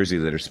parts of Jersey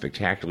that are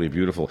spectacularly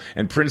beautiful,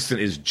 and Princeton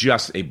is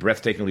just a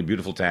breathtakingly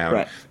beautiful town.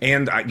 Right.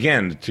 And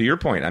again, to your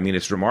point,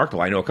 it's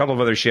remarkable. I know a couple of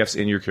other chefs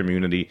in your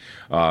community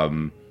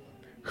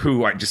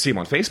who I just see them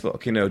on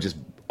Facebook. just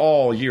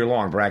all year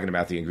long bragging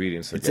about the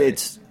ingredients.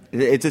 It's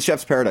a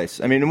chef's paradise.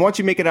 Once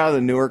you make it out of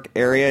the Newark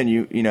area,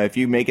 and if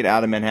you make it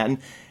out of Manhattan,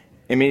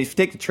 if you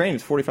take the train,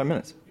 it's 45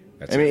 minutes.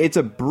 It's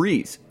a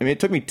breeze. It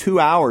took me 2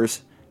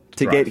 hours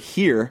to get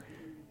here.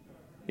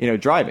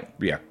 Driving.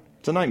 Yeah,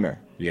 it's a nightmare.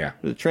 Yeah,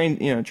 the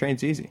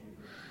train's easy.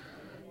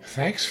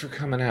 Thanks for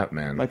coming out,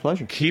 man. My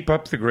pleasure. Keep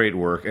up the great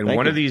work. And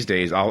one of these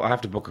days, I'll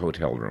have to book a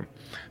hotel room.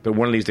 But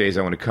one of these days,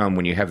 I want to come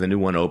when you have the new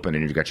one open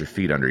and you've got your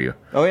feet under you.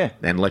 Oh, yeah.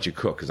 And let you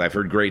cook. Because I've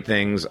heard great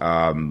things.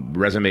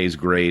 Resume is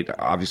great.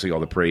 Obviously, all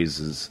the praise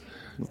is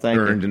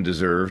earned and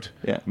deserved.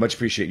 Yeah. Much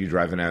appreciate you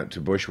driving out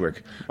to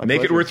Bushwick. My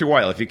Make pleasure. it worth your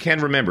while. If you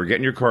can remember, get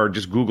in your car,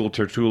 just Google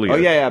Tertulia. Oh,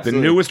 yeah,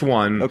 absolutely. The newest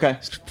one. Okay.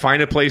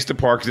 Find a place to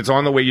park. Because it's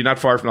on the way. You're not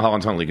far from the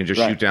Holland Tunnel. You can just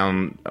Right. shoot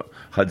down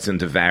Hudson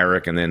to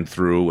Varick and then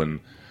through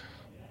and...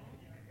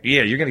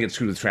 Yeah, you're going to get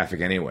screwed with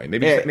traffic anyway.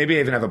 Maybe I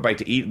even have a bite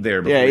to eat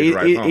there before you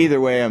drive home. Either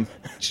way, I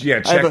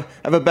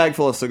have a bag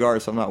full of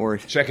cigars, so I'm not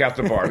worried. Check out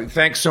the bar.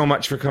 Thanks so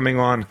much for coming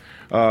on.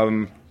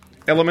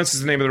 Elements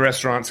is the name of the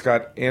restaurant.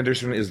 Scott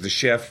Anderson is the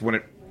chef. In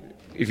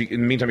the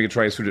meantime, you can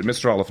try his food at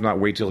Mistral. If not,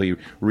 wait till he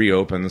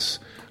reopens.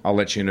 I'll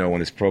let you know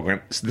when his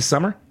program... This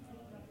summer?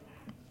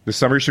 This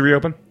summer you should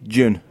reopen?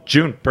 June.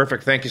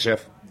 Perfect. Thank you,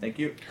 chef. Thank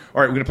you.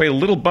 All right, we're going to play a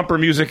little bumper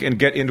music and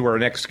get into our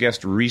next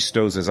guest,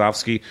 Risto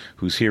Zazovsky,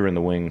 who's here in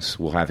the wings.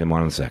 We'll have him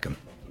on in a second.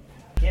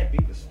 Can't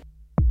beat this.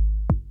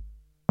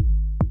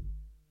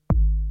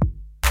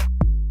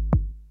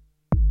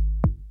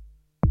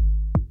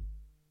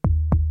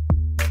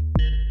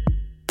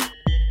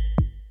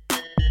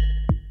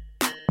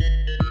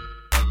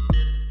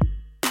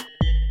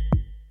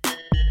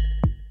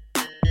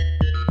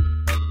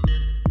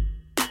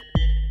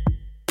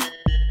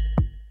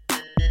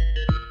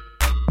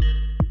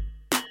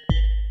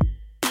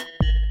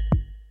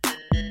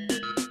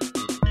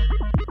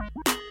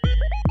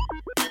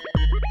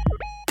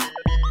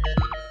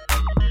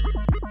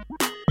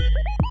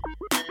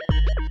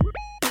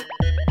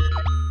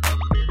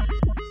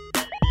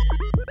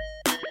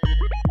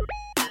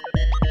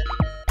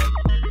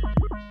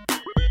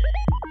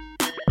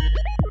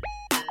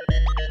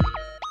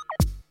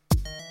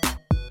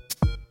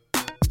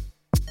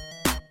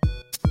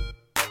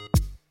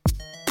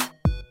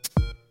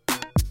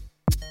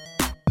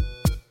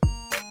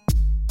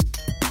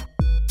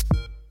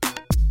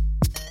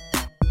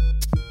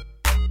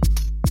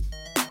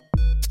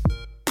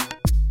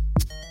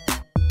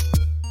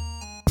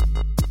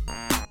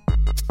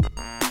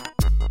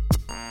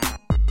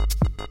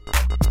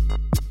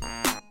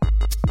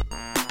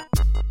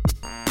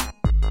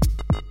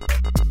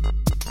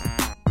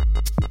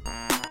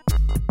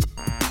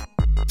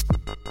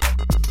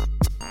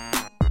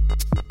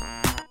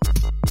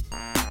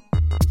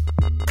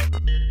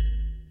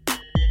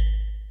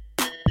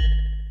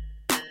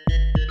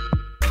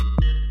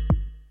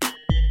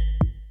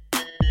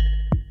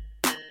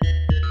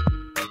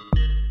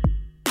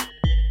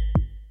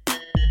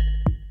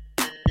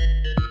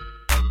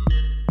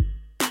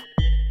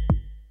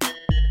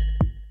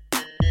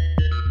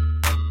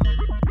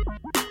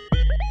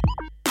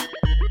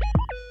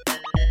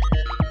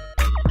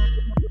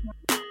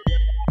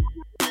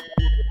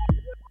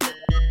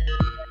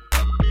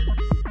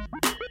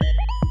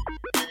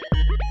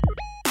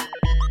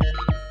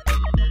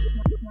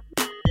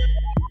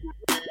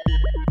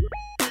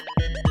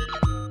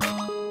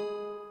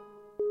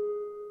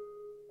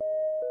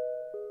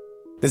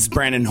 This is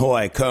Brandon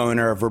Hoy,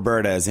 co-owner of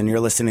Roberta's, and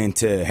you're listening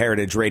to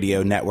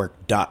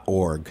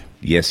heritageradionetwork.org.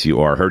 Yes, you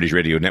are.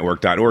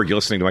 heritageradionetwork.org. You're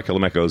listening to Mike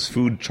Killameko's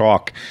Food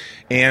Talk.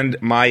 And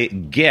my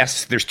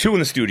guests, there's two in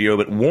the studio,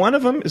 but one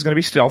of them is going to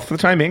be stealth for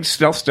the time being.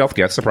 Stealth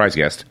guest, surprise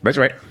guest. That's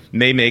right.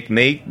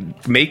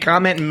 May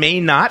comment, may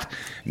not.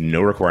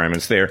 No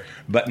requirements there.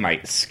 But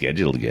my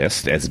scheduled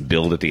guest, as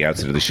billed at the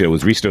outset of the show,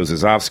 is Risto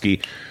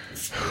Zazovsky,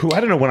 who I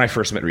don't know when I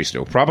first met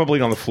Risto.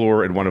 Probably on the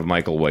floor at one of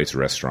Michael White's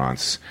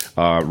restaurants.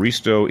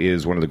 Risto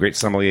is one of the great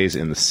sommeliers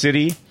in the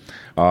city.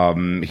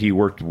 He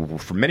worked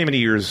for many, many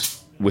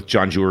years with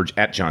John George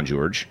at John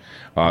George,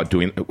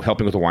 helping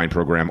with the wine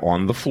program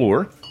on the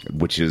floor,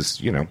 which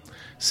is,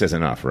 says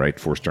enough, right?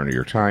 4-star New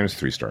York Times,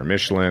 3-star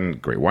Michelin,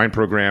 great wine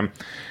program.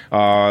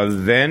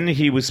 Then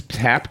he was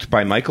tapped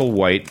by Michael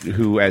White,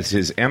 who, as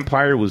his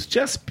empire was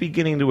just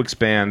beginning to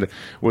expand,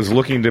 was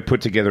looking to put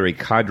together a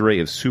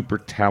cadre of super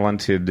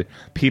talented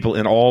people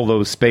in all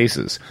those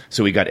spaces.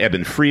 So he got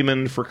Eben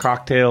Freeman for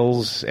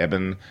cocktails.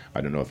 Eben,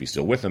 I don't know if he's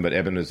still with him, but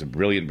Eben is a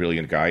brilliant,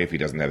 brilliant guy. If he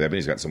doesn't have Eben,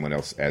 he's got someone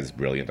else as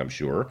brilliant, I'm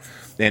sure.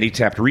 And he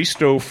tapped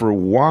Risto for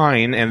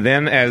wine, and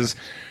then as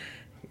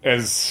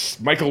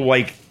Michael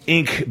White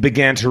Inc.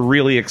 began to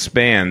really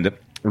expand,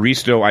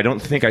 Risto, I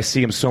don't think I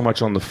see him so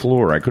much on the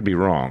floor. I could be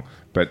wrong,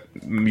 but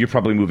you're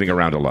probably moving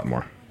around a lot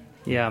more.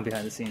 Yeah, I'm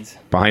behind the scenes.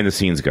 Behind the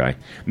scenes guy.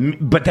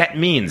 But that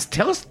means,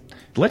 tell us,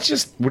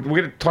 we're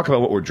going to talk about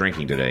what we're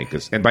drinking today.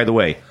 And by the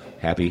way,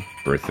 happy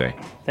birthday.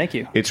 Thank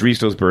you. It's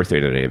Risto's birthday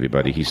today,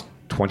 everybody. He's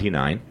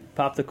 29.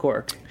 Pop the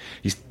cork.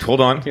 Hold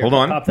on.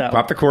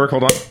 Pop the cork,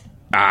 hold on.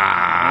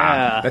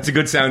 Yeah. That's a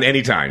good sound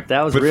anytime.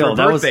 That was but real.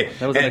 For a birthday.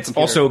 That was and it's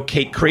also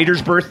Kate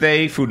Crater's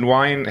birthday, Food and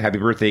Wine. Happy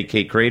birthday,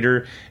 Kate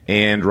Crater.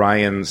 And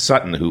Ryan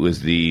Sutton, who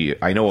is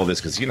I know all this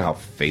because you know how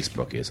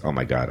Facebook is. Oh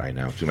my God, I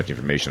know. Too much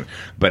information.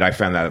 But I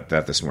found out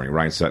that this morning.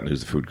 Ryan Sutton,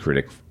 who's the food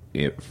critic,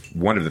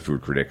 one of the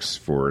food critics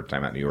for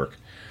Time Out New York.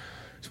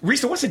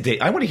 Risto, what's a day?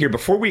 I want to hear,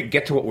 before we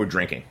get to what we're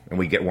drinking and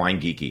we get wine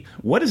geeky,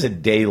 what is a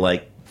day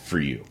like for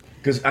you?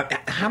 Because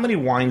how many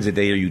wines a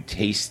day are you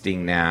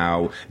tasting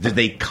now? Do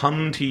they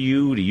come to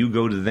you? Do you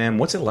go to them?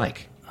 What's it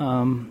like?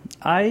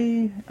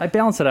 I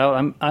balance it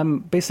out. I'm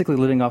basically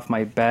living off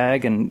my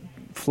bag and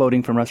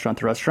floating from restaurant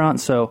to restaurant.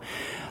 So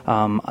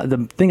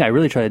the thing I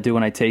really try to do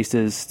when I taste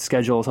is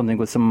schedule something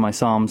with some of my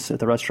somms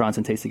at the restaurants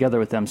and taste together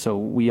with them, so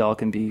we all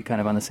can be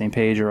kind of on the same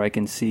page, or I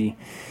can see,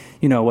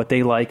 what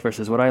they like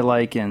versus what I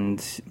like.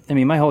 And I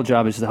mean, my whole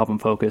job is to help them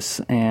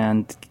focus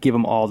and give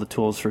them all the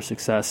tools for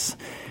success.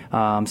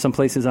 Some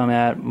places I'm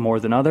at more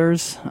than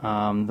others.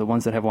 The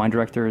ones that have wine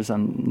directors, I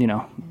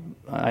don't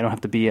have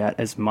to be at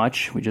as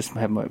much. We just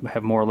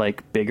have more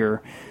like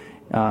bigger,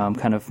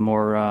 kind of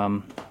more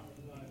kind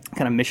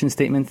of mission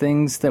statement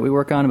things that we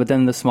work on. But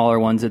then the smaller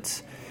ones,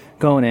 it's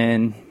going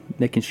in,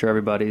 making sure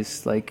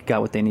everybody's like got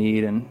what they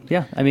need. And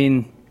yeah, I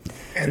mean,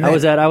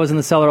 I was in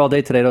the cellar all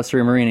day today at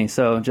Osteria Marini.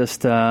 So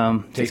just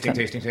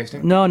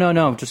tasting.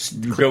 No,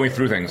 just going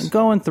through things,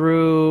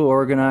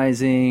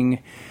 organizing.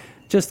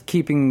 Just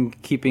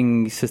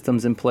keeping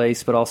systems in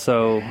place, but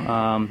also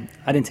I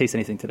didn't taste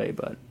anything today,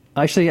 but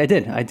actually I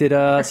did.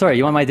 Sorry,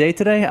 you want my day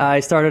today?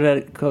 I started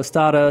at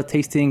Costada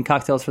tasting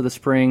cocktails for the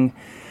spring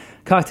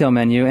cocktail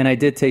menu, and I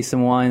did taste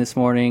some wine this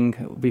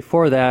morning.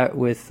 Before that,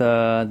 with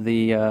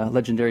the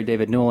legendary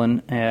David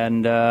Newland,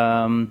 and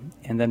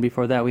then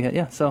before that we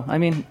had So I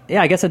mean,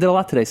 I guess I did a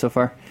lot today so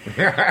far.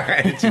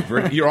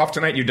 You're off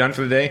tonight. You're done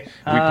for the day.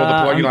 We pulled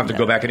the plug. You don't have to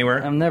go back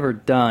anywhere. I'm never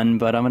done,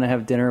 but I'm going to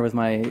have dinner with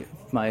my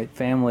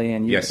family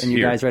and you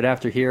guys right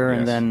after here,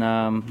 and then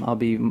I'll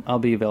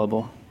be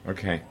available.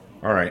 Okay,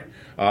 all right.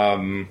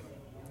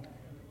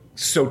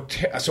 So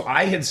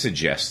I had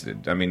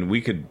suggested. I mean,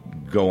 we could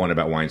go on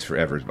about wines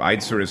forever. But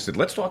I'd sort of said,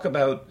 let's talk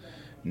about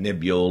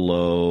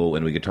Nebbiolo,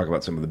 and we could talk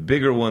about some of the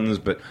bigger ones.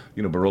 But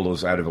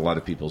Barolo's out of a lot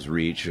of people's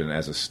reach, and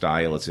as a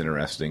style, it's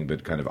interesting,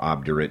 but kind of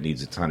obdurate,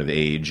 needs a ton of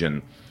age,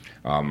 and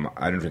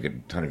I don't drink a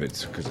ton of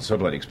it because it's so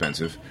bloody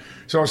expensive.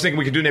 So I was thinking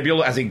we could do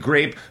Nebbiolo as a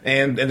grape,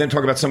 and then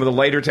talk about some of the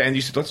lighter. And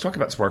you said, let's talk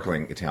about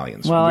sparkling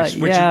Italians. Well,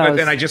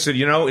 and I just said,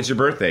 it's your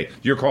birthday,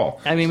 your call.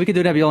 I mean, we could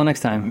do Nebbiolo next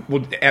time.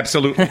 Well,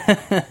 absolutely.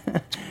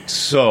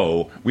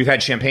 So we've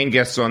had champagne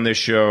guests on this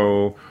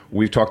show.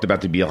 We've talked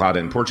about the Birrada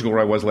in Portugal,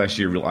 where I was last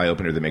year. Real eye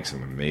opener. They make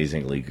some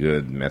amazingly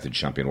good Method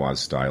Champenoise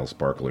style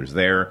sparklers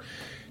there.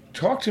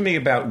 Talk to me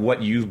about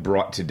what you've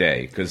brought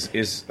today, because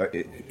I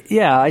did.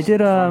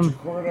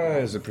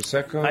 Is it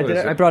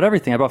Prosecco? I brought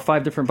everything. I brought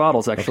 5 different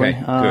bottles actually, okay,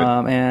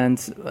 good. And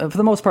for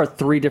the most part,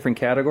 3 different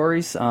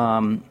categories.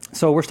 So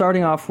we're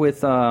starting off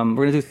with we're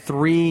going to do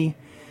 3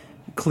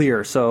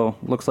 clear. So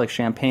looks like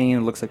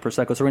champagne, looks like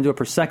Prosecco. So we're going to do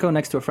a Prosecco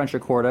next to a French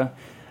Accorda,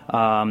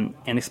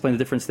 and explain the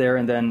difference there,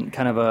 and then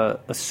kind of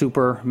a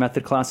super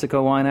Method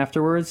Classico wine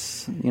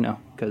afterwards.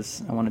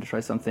 Because I wanted to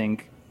try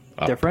something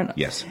different.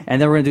 Yes. And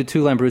then we're going to do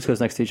 2 Lambruscos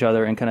next to each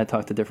other and kind of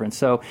talk the difference.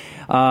 So,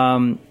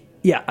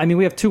 we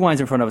have 2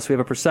 wines in front of us. We have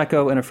a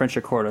Prosecco and a French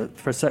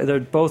Accorda. They're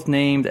both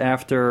named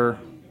after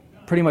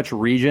pretty much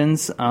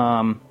regions.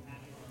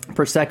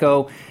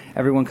 Prosecco,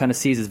 everyone kind of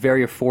sees is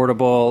very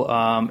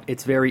affordable.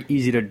 It's very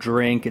easy to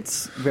drink.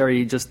 It's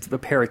very just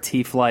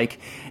aperitif-like.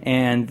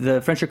 And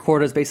the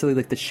Franciacorta is basically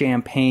like the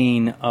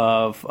champagne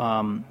of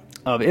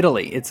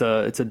Italy. It's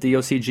a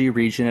DOCG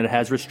region. It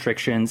has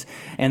restrictions.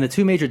 And the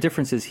two major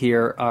differences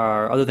here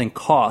are, other than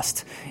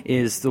cost,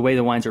 is the way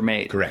the wines are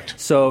made. Correct.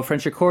 So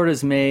Franciacorta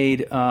is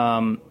made...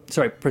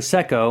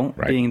 Prosecco,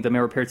 being the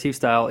more aperitif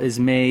style, is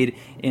made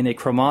in a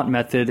Cremant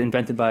method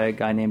invented by a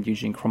guy named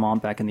Eugene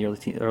Cremant back in the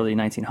early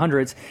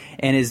 1900s,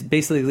 and is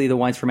basically the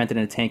wine's fermented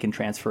in a tank and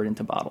transferred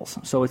into bottles.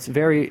 So it's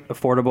very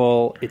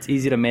affordable, it's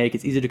easy to make,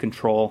 it's easy to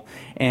control,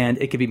 and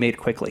it can be made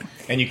quickly.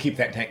 And you keep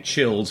that tank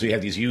chilled, so you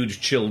have these huge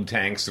chilled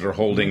tanks that are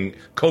holding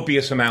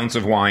copious amounts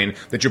of wine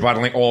that you're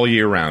bottling all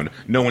year round.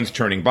 No one's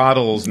turning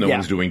bottles, no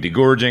one's doing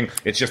degorging.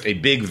 It's just a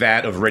big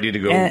vat of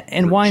ready-to-go.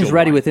 And wine's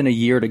ready within a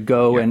year to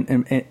go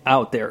and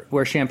out there.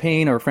 Where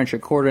champagne or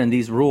Franciacorta and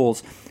these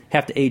rules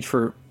have to age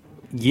for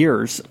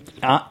years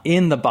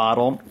in the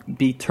bottle,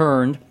 be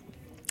turned.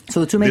 So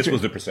the two major... This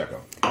was the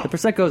Prosecco. The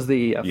Prosecco is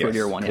the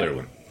fruitier one. Clear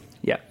one.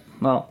 Yeah.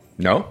 Well...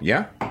 No?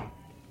 Yeah?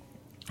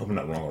 Hope I'm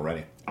not wrong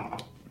already.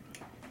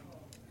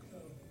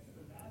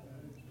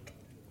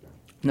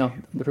 No,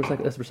 the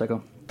Prosecco. That's the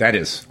Prosecco. That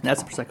is.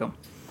 That's the Prosecco.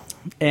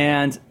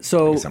 And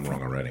so... I guess I'm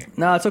wrong already.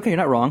 No, it's okay. You're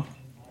not wrong.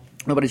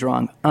 Nobody's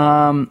wrong.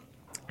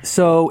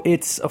 So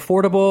it's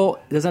affordable.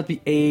 It doesn't have to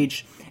be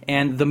aged.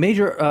 And the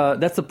major,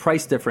 that's the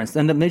price difference.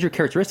 And the major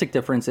characteristic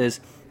difference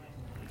is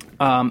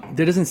that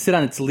it doesn't sit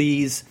on its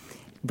lees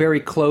very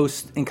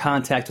close in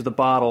contact with the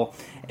bottle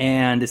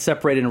and it's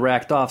separated and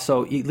racked off.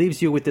 So it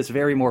leaves you with this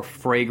very more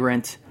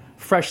fragrant,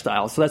 fresh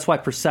style. So that's why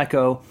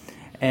Prosecco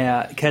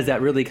has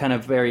that really kind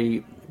of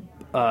very...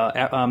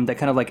 that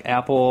kind of like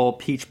apple,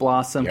 peach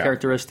blossom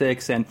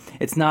characteristics. And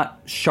it's not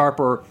sharp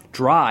or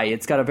dry.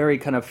 It's got a very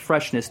kind of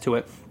freshness to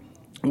it,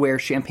 where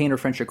champagne or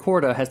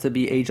Franciacorta has to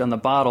be aged on the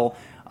bottle,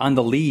 on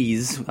the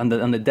lees, on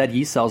the dead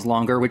yeast cells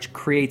longer, which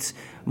creates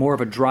more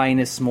of a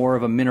dryness, more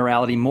of a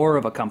minerality, more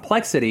of a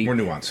complexity. More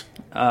nuance.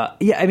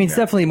 It's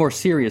definitely a more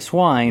serious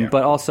wine,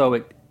 but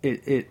also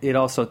it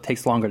also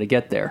takes longer to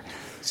get there.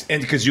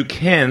 And because you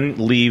can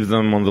leave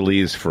them on the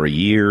lees for a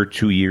year,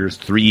 2 years,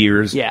 3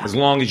 years, as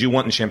long as you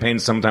want in champagne.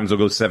 Sometimes they'll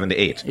go 7 to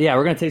 8. Yeah,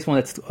 we're going to taste one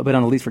that's been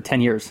on the lees for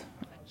 10 years.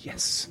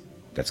 Yes.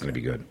 That's going to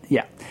be good.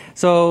 Yeah.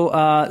 So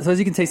as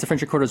you can taste, the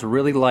Franciacorta is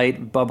really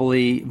light,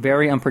 bubbly,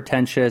 very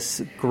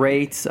unpretentious,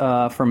 great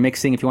for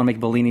mixing if you want to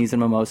make bellinis and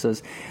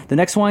mimosas. The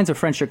next wines are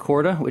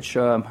Franciacorta, which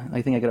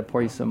I think I got to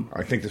pour you some.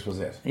 I think this was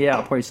it. Yeah,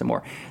 I'll pour you some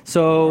more.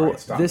 So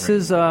this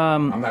is...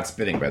 I'm not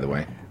spitting, by the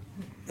way.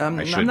 I'm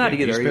not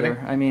either.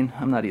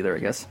 I'm not either, I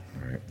guess.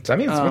 All right. So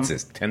what's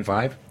this,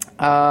 10-5?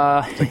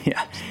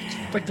 Yeah.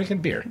 It's like drinking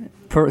beer.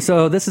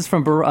 So this is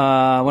from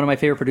one of my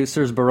favorite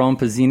producers, Barone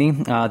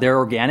Pizzini. They're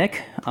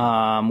organic,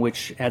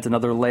 which adds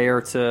another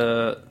layer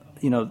to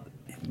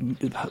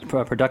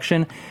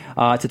production.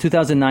 It's a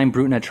 2009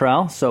 Brut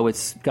Natural, so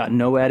it's got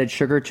no added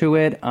sugar to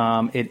it.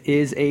 It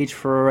is aged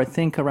for I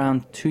think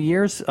around 2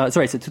 years. It's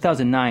a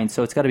 2009,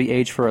 so it's got to be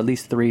aged for at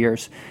least 3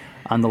 years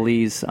on the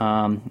lees.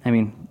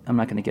 I'm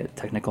not going to get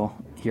technical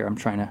here. I'm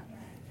trying to.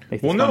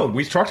 Well, no,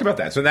 we talked about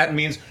that. So that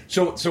means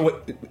so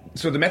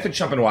the method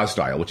champenoise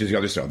style, which is the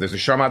other style. There's the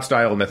Charmat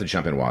style and method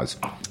champenoise.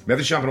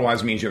 Method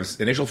champenoise means you have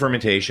initial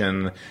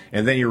fermentation,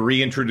 and then you're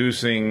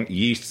reintroducing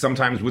yeast,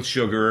 sometimes with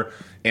sugar,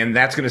 and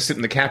that's going to sit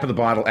in the cap of the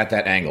bottle at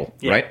that angle,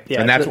 right?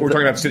 Yeah, and that's what we're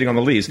talking about, sitting on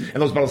the lees.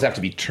 And those bottles have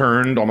to be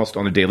turned almost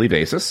on a daily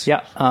basis.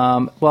 Yeah.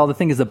 Well, the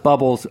thing is, the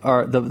bubbles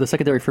are the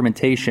secondary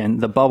fermentation.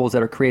 The bubbles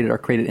that are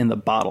created in the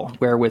bottle.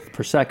 Where with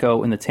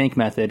Prosecco in the tank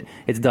method,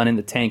 it's done in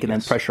the tank and then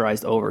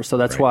pressurized over. So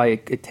that's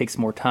why it takes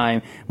more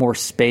time, more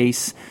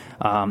space.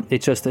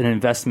 It's just an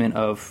investment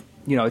of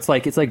it's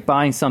like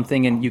buying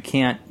something and you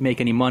can't make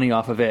any money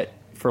off of it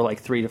for like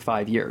 3 to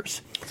 5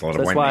 years. So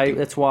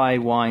that's why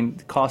wine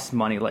costs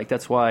money. Like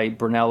that's why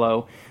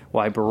Brunello,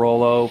 why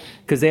Barolo,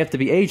 because they have to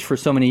be aged for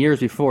so many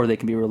years before they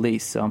can be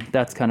released. So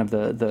that's kind of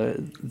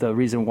the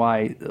reason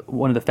why,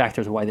 one of the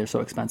factors why they're so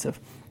expensive.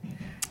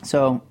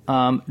 So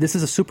this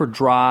is a super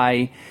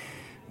dry,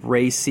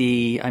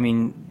 racy.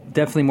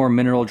 Definitely more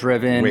mineral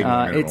driven.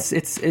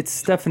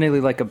 It's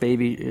definitely like a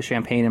baby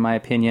champagne in my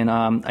opinion.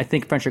 I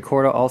think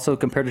Franciacorta also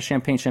compared to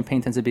champagne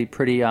tends to be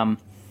pretty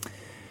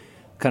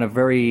kind of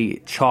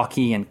very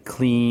chalky and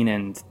clean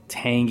and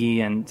tangy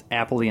and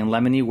appley and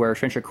lemony, where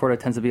Franciacorta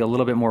tends to be a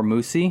little bit more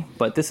moussey.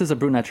 But this is a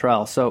Brut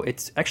Natural, so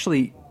it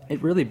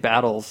really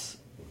battles.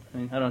 I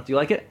don't know. Do you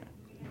like it?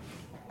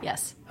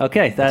 Yes.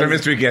 Okay. That's our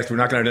mystery guest. We're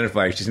not going to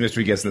identify her. She's a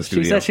mystery guest in the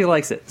studio. She said she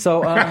likes it.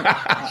 So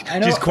I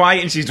know, she's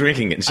quiet and she's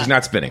drinking it and she's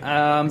not spitting.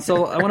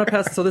 So I want to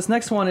pass. So this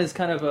next one is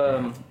kind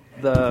of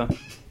the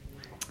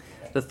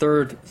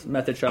third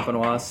method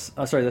champenoise.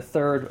 The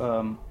third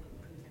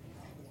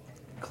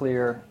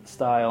clear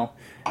style.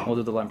 We'll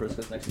do the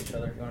Lambruscas next to each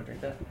other. You want to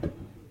drink that?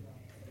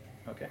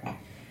 Okay.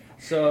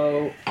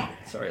 So,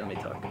 sorry, let me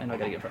talk. I know I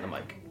got to get in front of the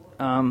mic.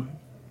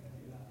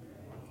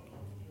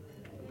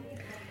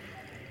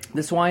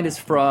 This wine is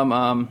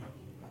from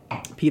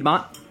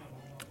Piedmont.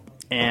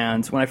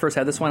 And when I first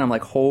had this wine, I'm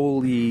like,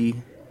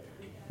 holy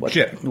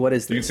What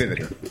is this? You can say that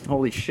here.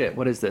 Holy shit!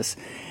 What is this?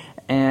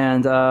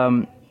 And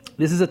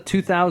this is a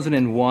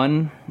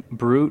 2001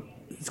 Brut.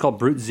 It's called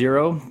Brut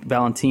Zero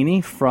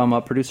Valentini from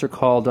a producer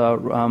called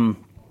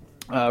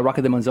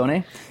Rocca di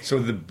Monzone. So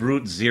the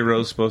Brut Zero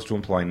is supposed to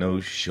imply no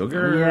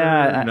sugar?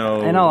 Yeah.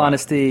 No. In all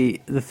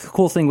honesty, the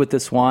cool thing with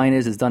this wine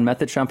is it's done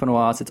Method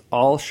Champenoise. It's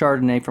all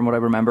Chardonnay from what I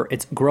remember.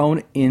 It's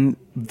grown in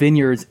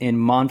vineyards in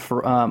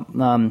Monteferrato,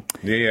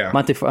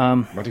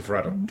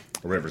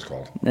 whatever it's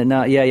called.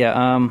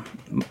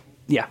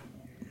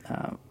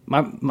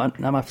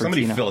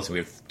 Somebody fill us. We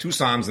have two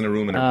Psalms in the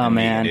room and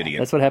an idiot.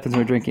 That's what happens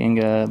when we're drinking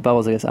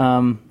bubbles, I guess.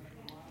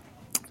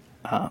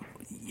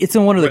 It's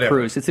in one of the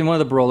cruise. It's in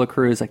one of the Barolo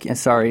cruise.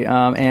 Sorry.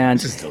 And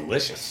this is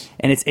delicious.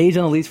 And it's aged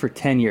on the lees for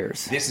 10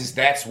 years.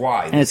 That's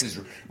why. And this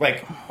is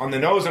like on the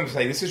nose. I'm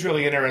saying this is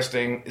really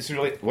interesting. This is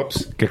really.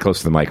 Whoops. Get close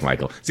to the mic,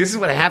 Michael. See, this is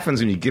what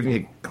happens when you give me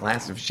a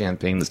glass of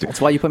champagne.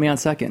 That's why you put me on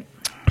second.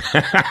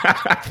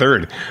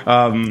 Third.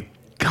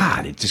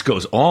 God, it just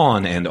goes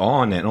on and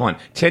on and on.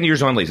 10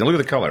 years on lees. And look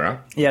at the color, huh?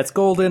 Yeah, it's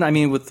golden. I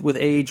mean, with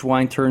age,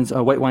 wine turns,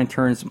 white wine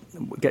turns,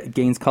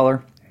 gains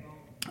color.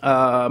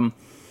 And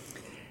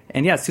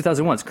yeah, it's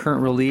 2001. It's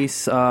current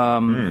release.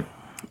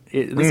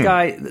 This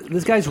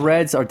guy's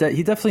reds are.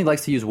 He definitely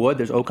likes to use wood.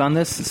 There's oak on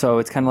this, so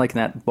it's kind of like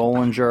that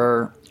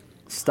Bollinger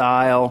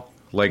style.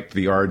 Like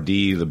the RD,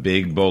 the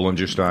big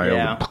Bollinger style.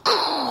 Yeah.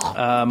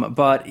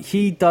 But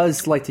he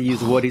does like to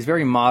use wood. He's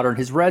very modern.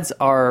 His reds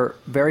are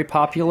very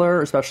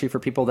popular, especially for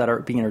people that are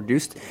being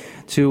introduced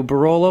to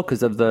Barolo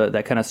because of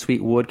that kind of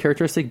sweet wood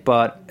characteristic.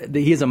 But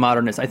he is a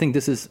modernist. I think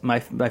this is my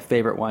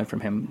favorite wine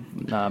from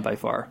him by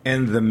far.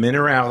 And the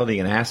minerality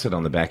and acid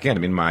on the back end.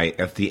 I mean,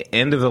 at the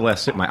end of the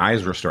last sip, my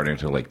eyes were starting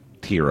to like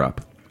tear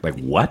up. Like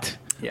what?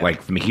 Yeah.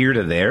 Like from here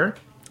to there?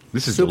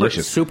 This is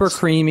delicious. Super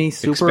creamy.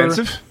 Super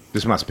expensive.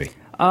 This must be.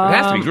 It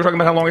has to be. We're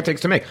talking about how long it takes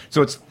to make.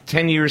 So it's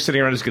 10 years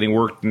sitting around just getting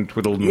worked and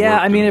twiddled and yeah,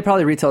 worked. I mean, it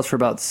probably retails for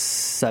about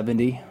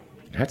 $70.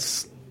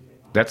 That's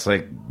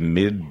like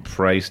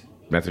mid-priced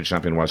Method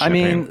Champenoise champagne. I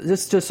mean,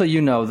 just so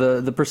you know,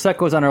 the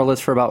Prosecco is on our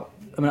list for about,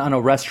 on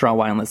a restaurant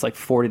wine list, like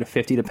 40 to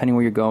 50, depending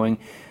where you're going.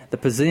 The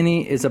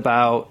Pizzini is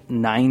about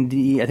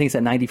 90. I think it's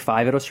at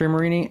 95 at Osteria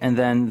Morini. And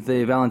then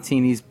the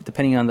Valentini's,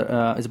 depending on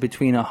is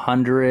between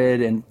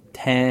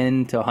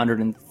 110 to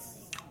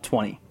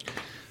 120.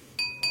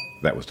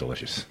 That was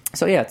delicious.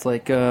 So yeah, it's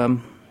like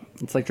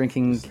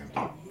drinking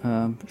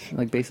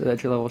like basic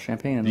entry level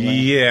champagne in a way.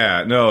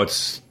 Yeah, no,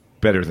 it's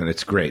better than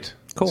it's great.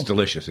 Cool. It's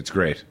delicious. It's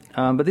great.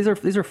 But these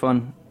are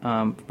fun,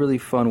 really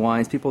fun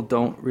wines. People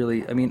don't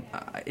really. I mean,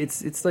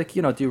 it's like,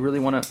 do you really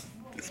want to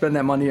spend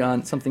that money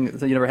on something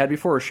that you never had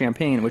before, or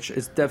champagne, which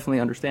is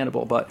definitely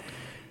understandable, but.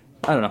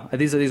 I don't know.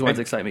 These wines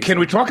excite me. Can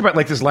we talk about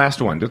like this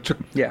last one?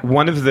 Yeah.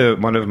 One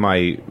of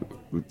my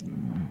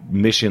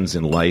missions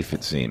in life,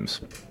 it seems.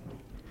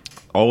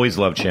 Always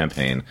loved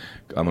champagne.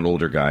 I'm an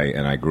older guy,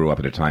 and I grew up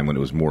at a time when it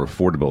was more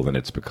affordable than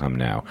it's become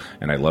now.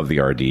 And I love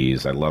the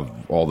RDs. I love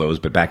all those.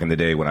 But back in the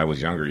day when I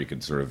was younger, you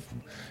could sort of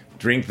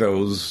drink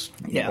those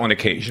on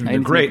occasion. They're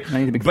great.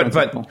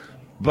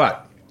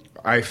 But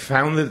I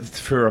found that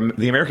for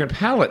the American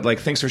palate, like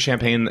thinks of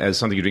champagne as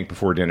something you drink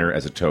before dinner,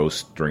 as a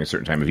toast during a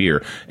certain time of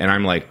year. And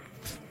I'm like,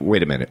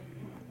 wait a minute.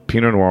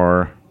 Pinot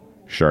Noir,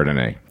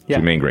 Chardonnay,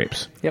 two main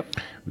grapes. Yep.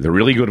 The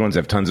really good ones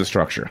have tons of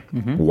structure.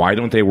 Mm-hmm. Why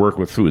don't they work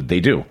with food? They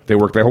do. They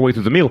work the whole way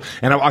through the meal.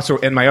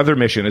 And my other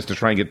mission is to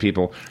try and get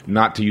people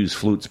not to use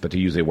flutes, but to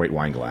use a white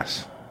wine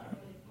glass.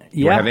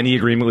 Do I have any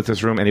agreement with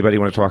this room? Anybody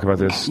want to talk about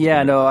this?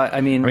 Yeah, no, I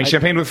mean,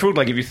 champagne with food,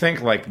 like if you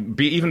think like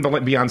even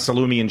beyond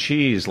salumi and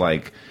cheese,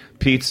 like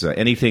pizza,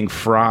 anything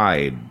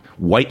fried,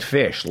 white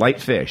fish, light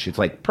fish, it's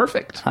like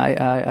perfect.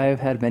 I've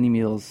had many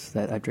meals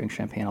that I've drank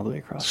champagne all the way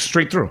across.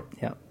 Straight through.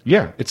 Yeah.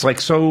 Yeah, it's like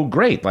so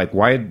great. Like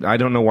why? I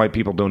don't know why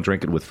people don't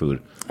drink it with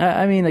food.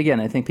 I mean, again,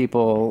 I think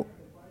people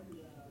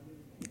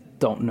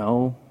don't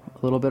know a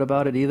little bit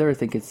about it either. I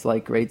think it's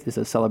like great, it's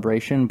a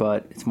celebration,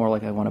 but it's more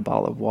like I want a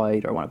bottle of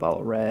white or I want a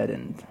bottle of red,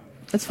 and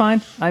it's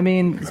fine. I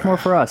mean, it's more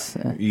for us.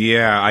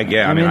 Yeah, I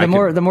get. I mean,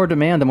 the more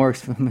demand, the more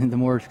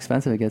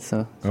expensive it gets.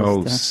 So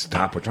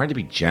stop! We're trying to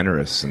be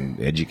generous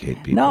and educate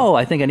people. No,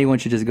 I think anyone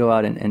should just go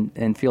out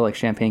and feel like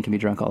champagne can be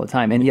drunk all the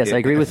time. And yes, I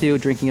agree with you.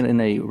 Drinking it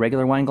in a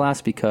regular wine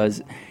glass, because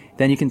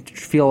then you can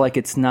feel like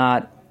it's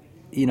not.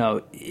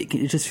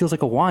 It just feels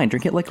like a wine.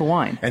 Drink it like a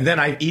wine. And then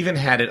I even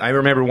had it. I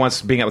remember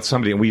once being out with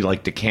somebody and we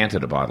like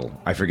decanted a bottle.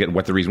 I forget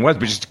what the reason was,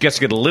 but just to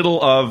get a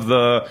little of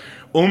the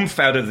oomph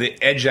out of the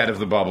edge out of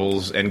the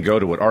bubbles and go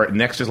to it. All right,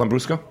 next is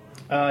Lambrusco.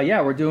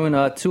 Yeah, we're doing 2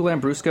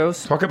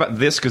 Lambruscos. Talk about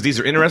this, because these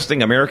are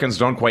interesting. Americans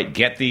don't quite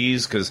get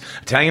these, because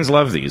Italians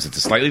love these. It's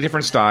a slightly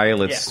different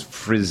style. It's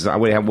how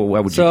would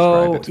you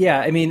describe it? Yeah,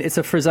 I mean, it's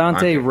a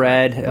frizzante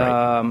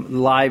red,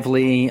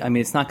 lively. I mean,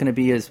 it's not going to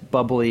be as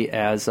bubbly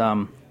as... it's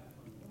not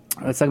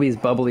going to be as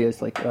bubbly as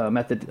like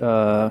Method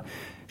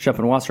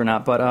Champenoise or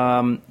not,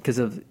 but because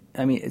of...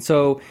 I mean,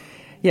 so...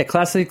 Yeah,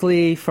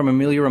 classically from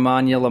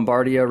Emilia-Romagna,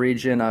 Lombardia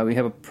region, we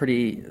have a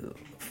pretty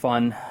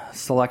fun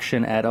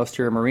selection at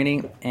Osteria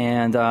Morini,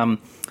 and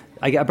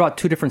I brought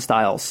 2 different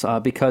styles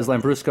because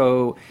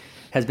Lambrusco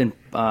has been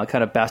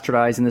kind of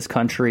bastardized in this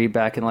country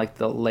back in like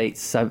the late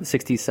 60s,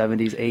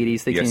 70s,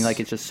 80s, thinking like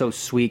it's just so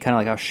sweet, kind of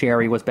like how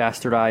sherry was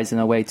bastardized in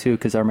a way too,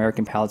 because our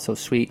American palate's so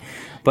sweet.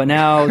 But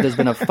now there's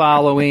been a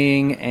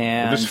following,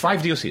 and there's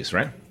 5 DOCs,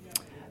 right?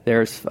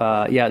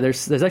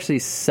 There's actually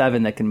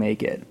 7 that can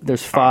make it.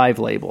 There's 5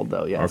 labeled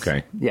though. Yes.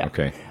 Okay. Yeah.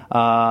 Okay.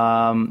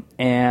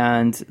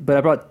 But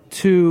I brought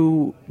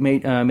 2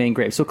 main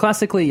grapes. So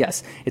classically,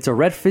 yes, it's a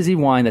red fizzy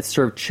wine that's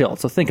served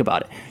chilled. So think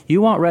about it.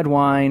 You want red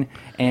wine,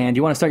 and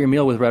you want to start your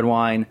meal with red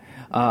wine,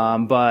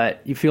 but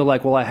you feel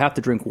like, well, I have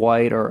to drink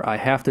white, or I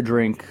have to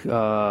drink,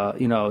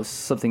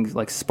 something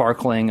like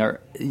sparkling,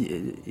 or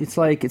it's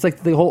like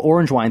the whole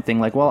orange wine thing.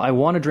 Like, well, I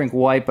want to drink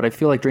white, but I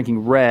feel like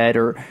drinking red,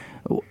 or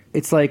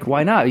it's like,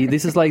 why not?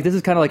 This is kind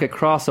of like a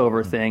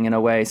crossover thing in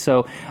a way.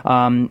 So,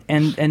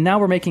 and now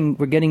we're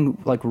getting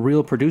like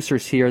real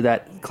producers here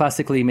that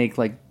classically make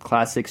like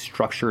classic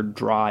structured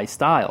dry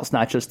styles,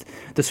 not just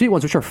the sweet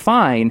ones, which are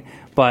fine.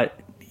 But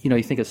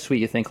you think of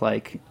sweet, you think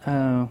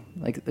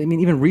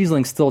even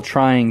Riesling's still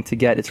trying to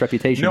get its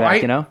reputation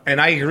back.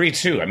 And I agree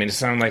too. I mean, it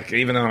sounds like,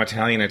 even though I'm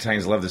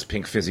Italians love this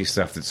pink fizzy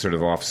stuff that's sort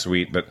of off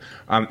sweet, but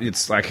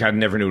it's like I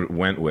never knew what it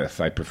went with.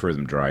 I prefer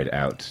them dried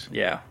out.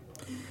 Yeah.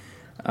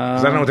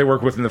 Because I don't know what they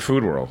work with in the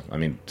food world. I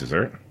mean,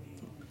 dessert?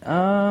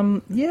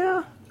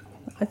 Yeah,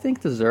 I think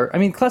dessert. I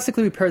mean,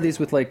 classically we pair these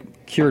with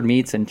like cured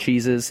meats and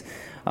cheeses.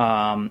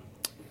 Oh,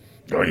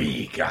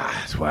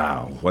 God,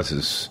 wow. What's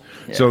this?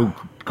 Yeah. So,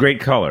 great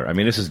color. I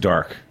mean, this is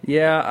dark.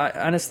 Yeah,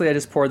 honestly, I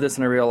just poured this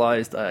and I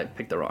realized I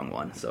picked the wrong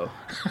one. So,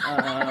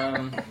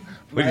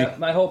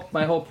 my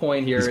whole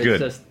point here is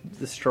just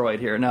destroyed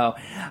here. No.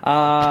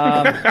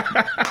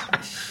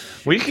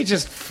 Well, you could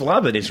just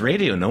flub it. It's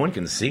radio. No one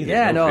can see.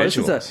 Yeah, no.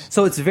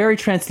 So it's very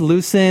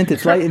translucent.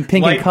 It's light and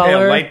pink in color.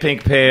 Pale, light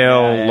pink,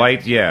 pale,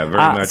 light. Yeah, very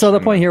much. So the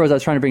point here was I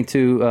was trying to bring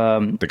two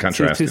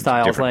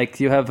styles. Different.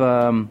 Like you have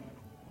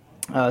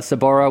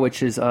Sabora,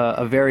 which is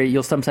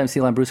you'll sometimes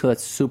see Lambrusco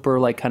that's super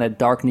like kind of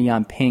dark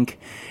neon pink,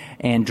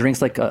 and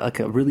drinks like a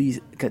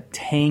really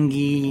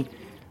tangy.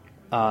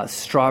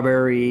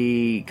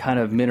 Strawberry kind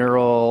of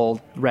mineral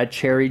red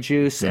cherry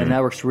juice, and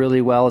that works really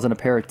well as an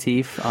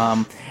aperitif.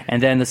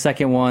 And then the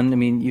second one, I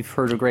mean, you've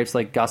heard of grapes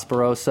like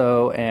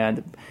Gasparoso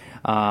and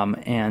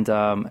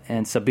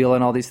Sabila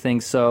and all these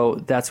things.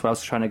 So that's what I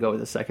was trying to go with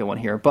the second one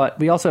here. But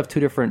we also have 2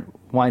 different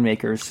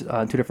winemakers,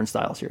 2 different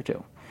styles here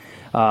too,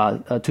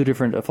 2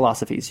 different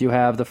philosophies. You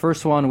have the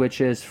first one,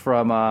 which is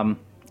from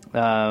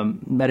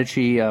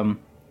Medici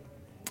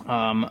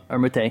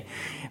Ermite,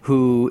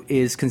 who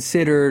is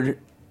considered.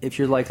 If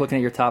you're like looking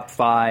at your top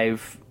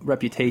 5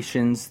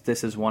 reputations,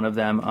 this is one of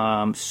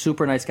them.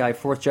 Super nice guy,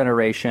 4th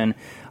generation.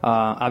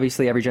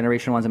 Obviously, every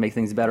generation wants to make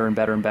things better and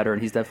better and better,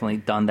 and he's definitely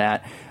done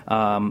that.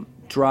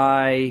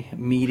 Dry,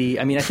 meaty.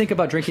 I mean, I think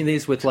about drinking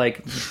these with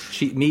like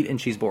meat and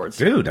cheese boards.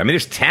 Dude, I mean,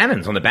 there's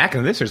tannins on the back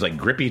of this. There's like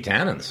grippy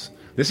tannins.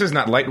 This is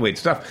not lightweight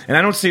stuff, and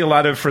I don't see a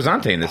lot of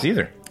Frizzante in this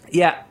either.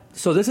 Yeah,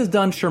 so this is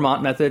done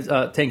Chermont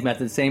method, tank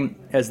method, same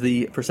as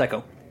the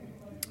Prosecco.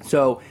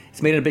 So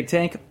it's made in a big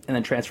tank and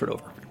then transferred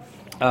over.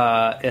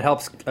 It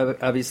helps,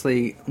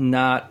 obviously,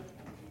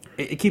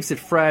 it keeps it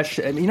fresh.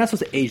 I mean, you're not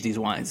supposed to age these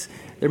wines.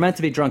 They're meant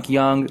to be drunk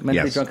young, meant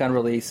to be drunk on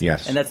release.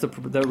 Yes. And that's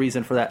the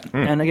reason for that.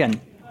 And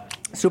again,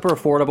 super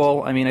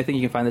affordable. I mean, I think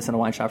you can find this in a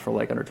wine shop for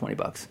like under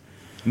 $20.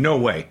 No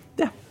way.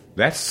 Yeah.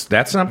 That's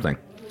something.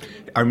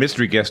 Our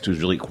mystery guest,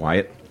 who's really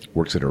quiet,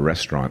 works at a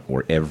restaurant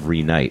where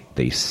every night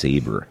they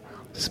savor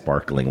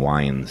sparkling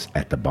wines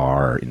at the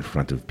bar in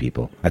front of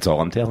people. That's all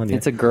I'm telling you.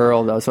 It's a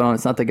girl, though, so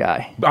it's not the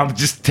guy. I'm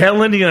just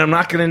telling you, I'm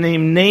not going to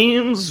name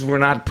names. We're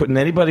not putting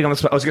anybody on the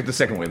spot. Let's get the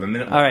second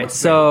one. All right,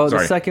 so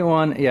the second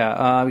one, we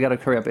got to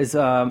hurry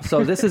up.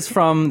 So this is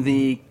from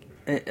the...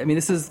 I mean,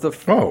 this is the...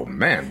 Oh,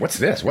 man, what's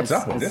this? What's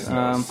up with this?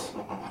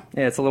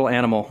 Yeah, it's a little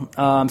animal.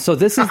 So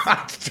this is...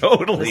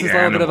 Totally This is a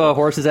little bit of a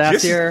horse's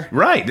ass here.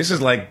 Right, this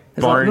is like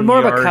barnyard-y, more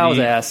of a cow's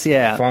ass,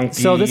 yeah. Funky.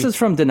 So this is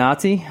from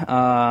Donati,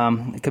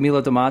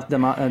 Camillo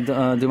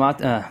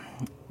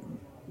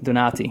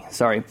Donati,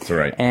 sorry. That's all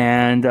right.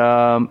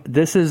 And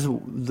this is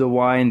the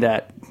wine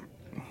that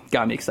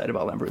got me excited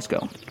about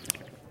Lambrusco.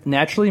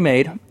 Naturally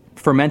made,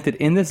 fermented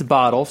in this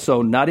bottle,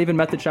 so not even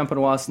method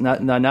champenoise,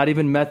 not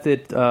even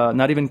method,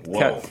 not even...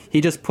 he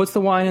just puts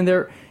the wine in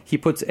there. He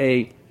puts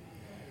a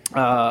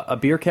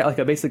beer cap, like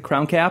a basic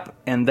crown cap,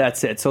 and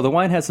that's it. So the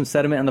wine has some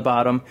sediment on the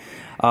bottom.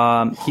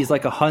 He's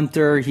like a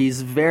hunter.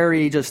 He's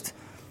very just,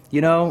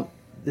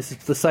 this is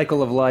the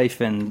cycle of life,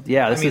 and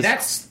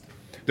that's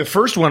the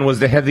first one was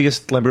the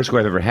heaviest Lambrusco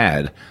I've ever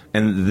had,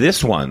 and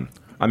this one,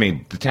 I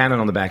mean, the tannin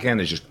on the back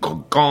end is just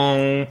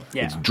gong.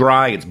 Yeah. It's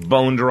dry, it's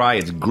bone dry,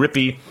 it's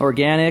grippy,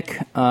 organic.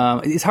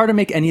 It's hard to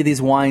make any of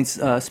these wines,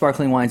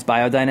 sparkling wines,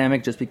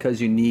 biodynamic, just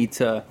because you need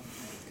to.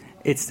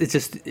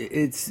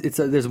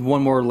 There's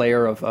one more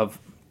layer of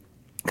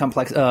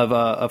complex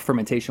of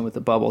fermentation with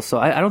the bubbles. So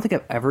I don't think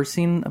I've ever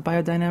seen a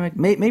biodynamic.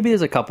 Maybe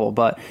there's a couple,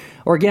 but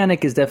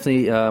organic is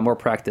definitely more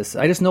practice.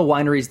 I just know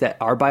wineries that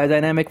are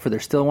biodynamic for their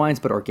still wines,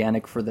 but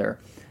organic for their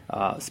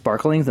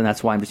sparklings, and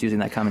that's why I'm just using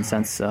that common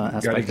sense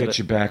aspect Got to get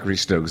you back,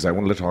 Risto, because I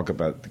wanted to talk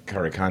about the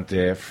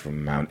Caricante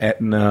from Mount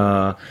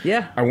Etna.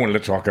 Yeah. I wanted to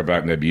talk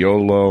about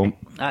Nebbiolo.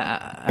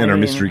 And our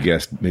mystery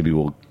guest, maybe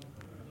we'll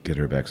get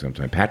her back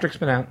sometime. Patrick's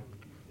been out.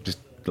 Just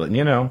letting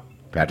you know.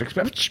 Patrick's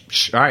been out.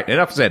 All right,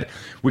 enough said.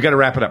 We got to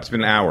wrap it up. It's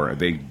been an hour.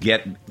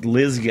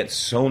 Liz gets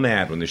so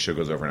mad when this show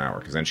goes over an hour,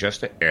 because then she has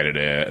to edit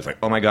it. It's like,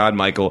 oh my God,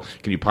 Michael,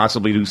 can you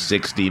possibly do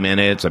 60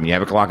 minutes? I mean, you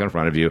have a clock in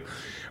front of you.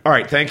 All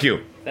right, thank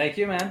you. Thank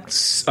you, man.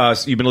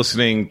 You've been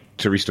listening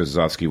to Risto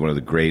Zazovsky, one of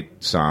the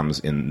great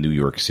Psalms in New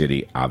York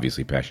City,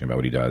 obviously passionate about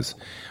what he does.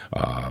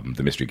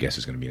 The mystery guest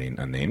is going to be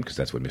unnamed, because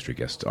that's what mystery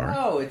guests are.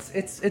 Oh,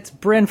 it's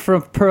Bryn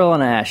from Pearl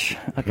and Ash,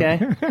 okay?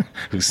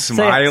 Who's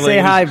smiling. Say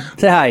hi.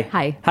 Say hi.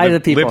 Hi. Hi to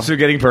the people. Lips are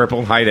getting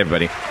purple. Hi to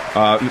everybody.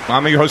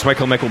 I'm your host,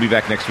 Michael Meck. We'll be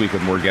back next week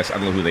with more guests. I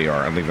don't know who they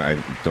are. I don't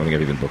think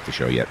I've even booked the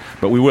show yet,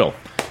 but we will.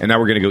 And now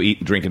we're going to go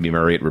eat, drink, and be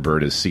merry at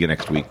Roberta's. See you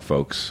next week,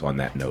 folks, on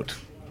that note.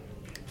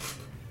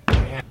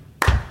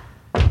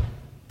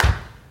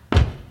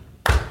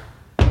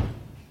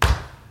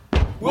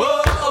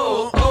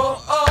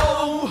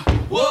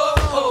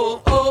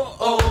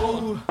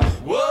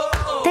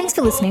 Thanks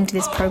for listening to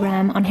this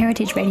program on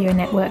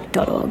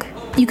heritageradionetwork.org.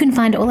 You can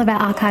find all of our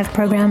archive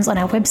programs on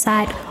our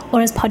website or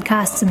as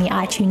podcasts in the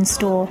iTunes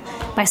store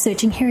by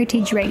searching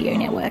Heritage Radio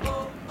Network.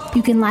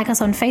 You can like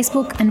us on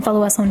Facebook and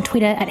follow us on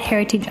Twitter at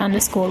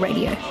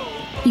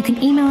 @heritage_radio. You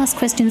can email us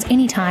questions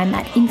anytime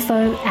at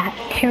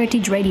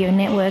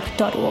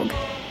info@heritageradionetwork.org.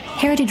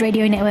 Heritage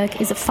Radio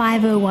Network is a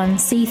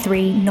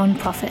 501c3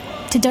 non-profit.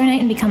 To donate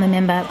and become a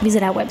member,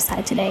 visit our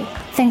website today.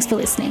 Thanks for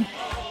listening.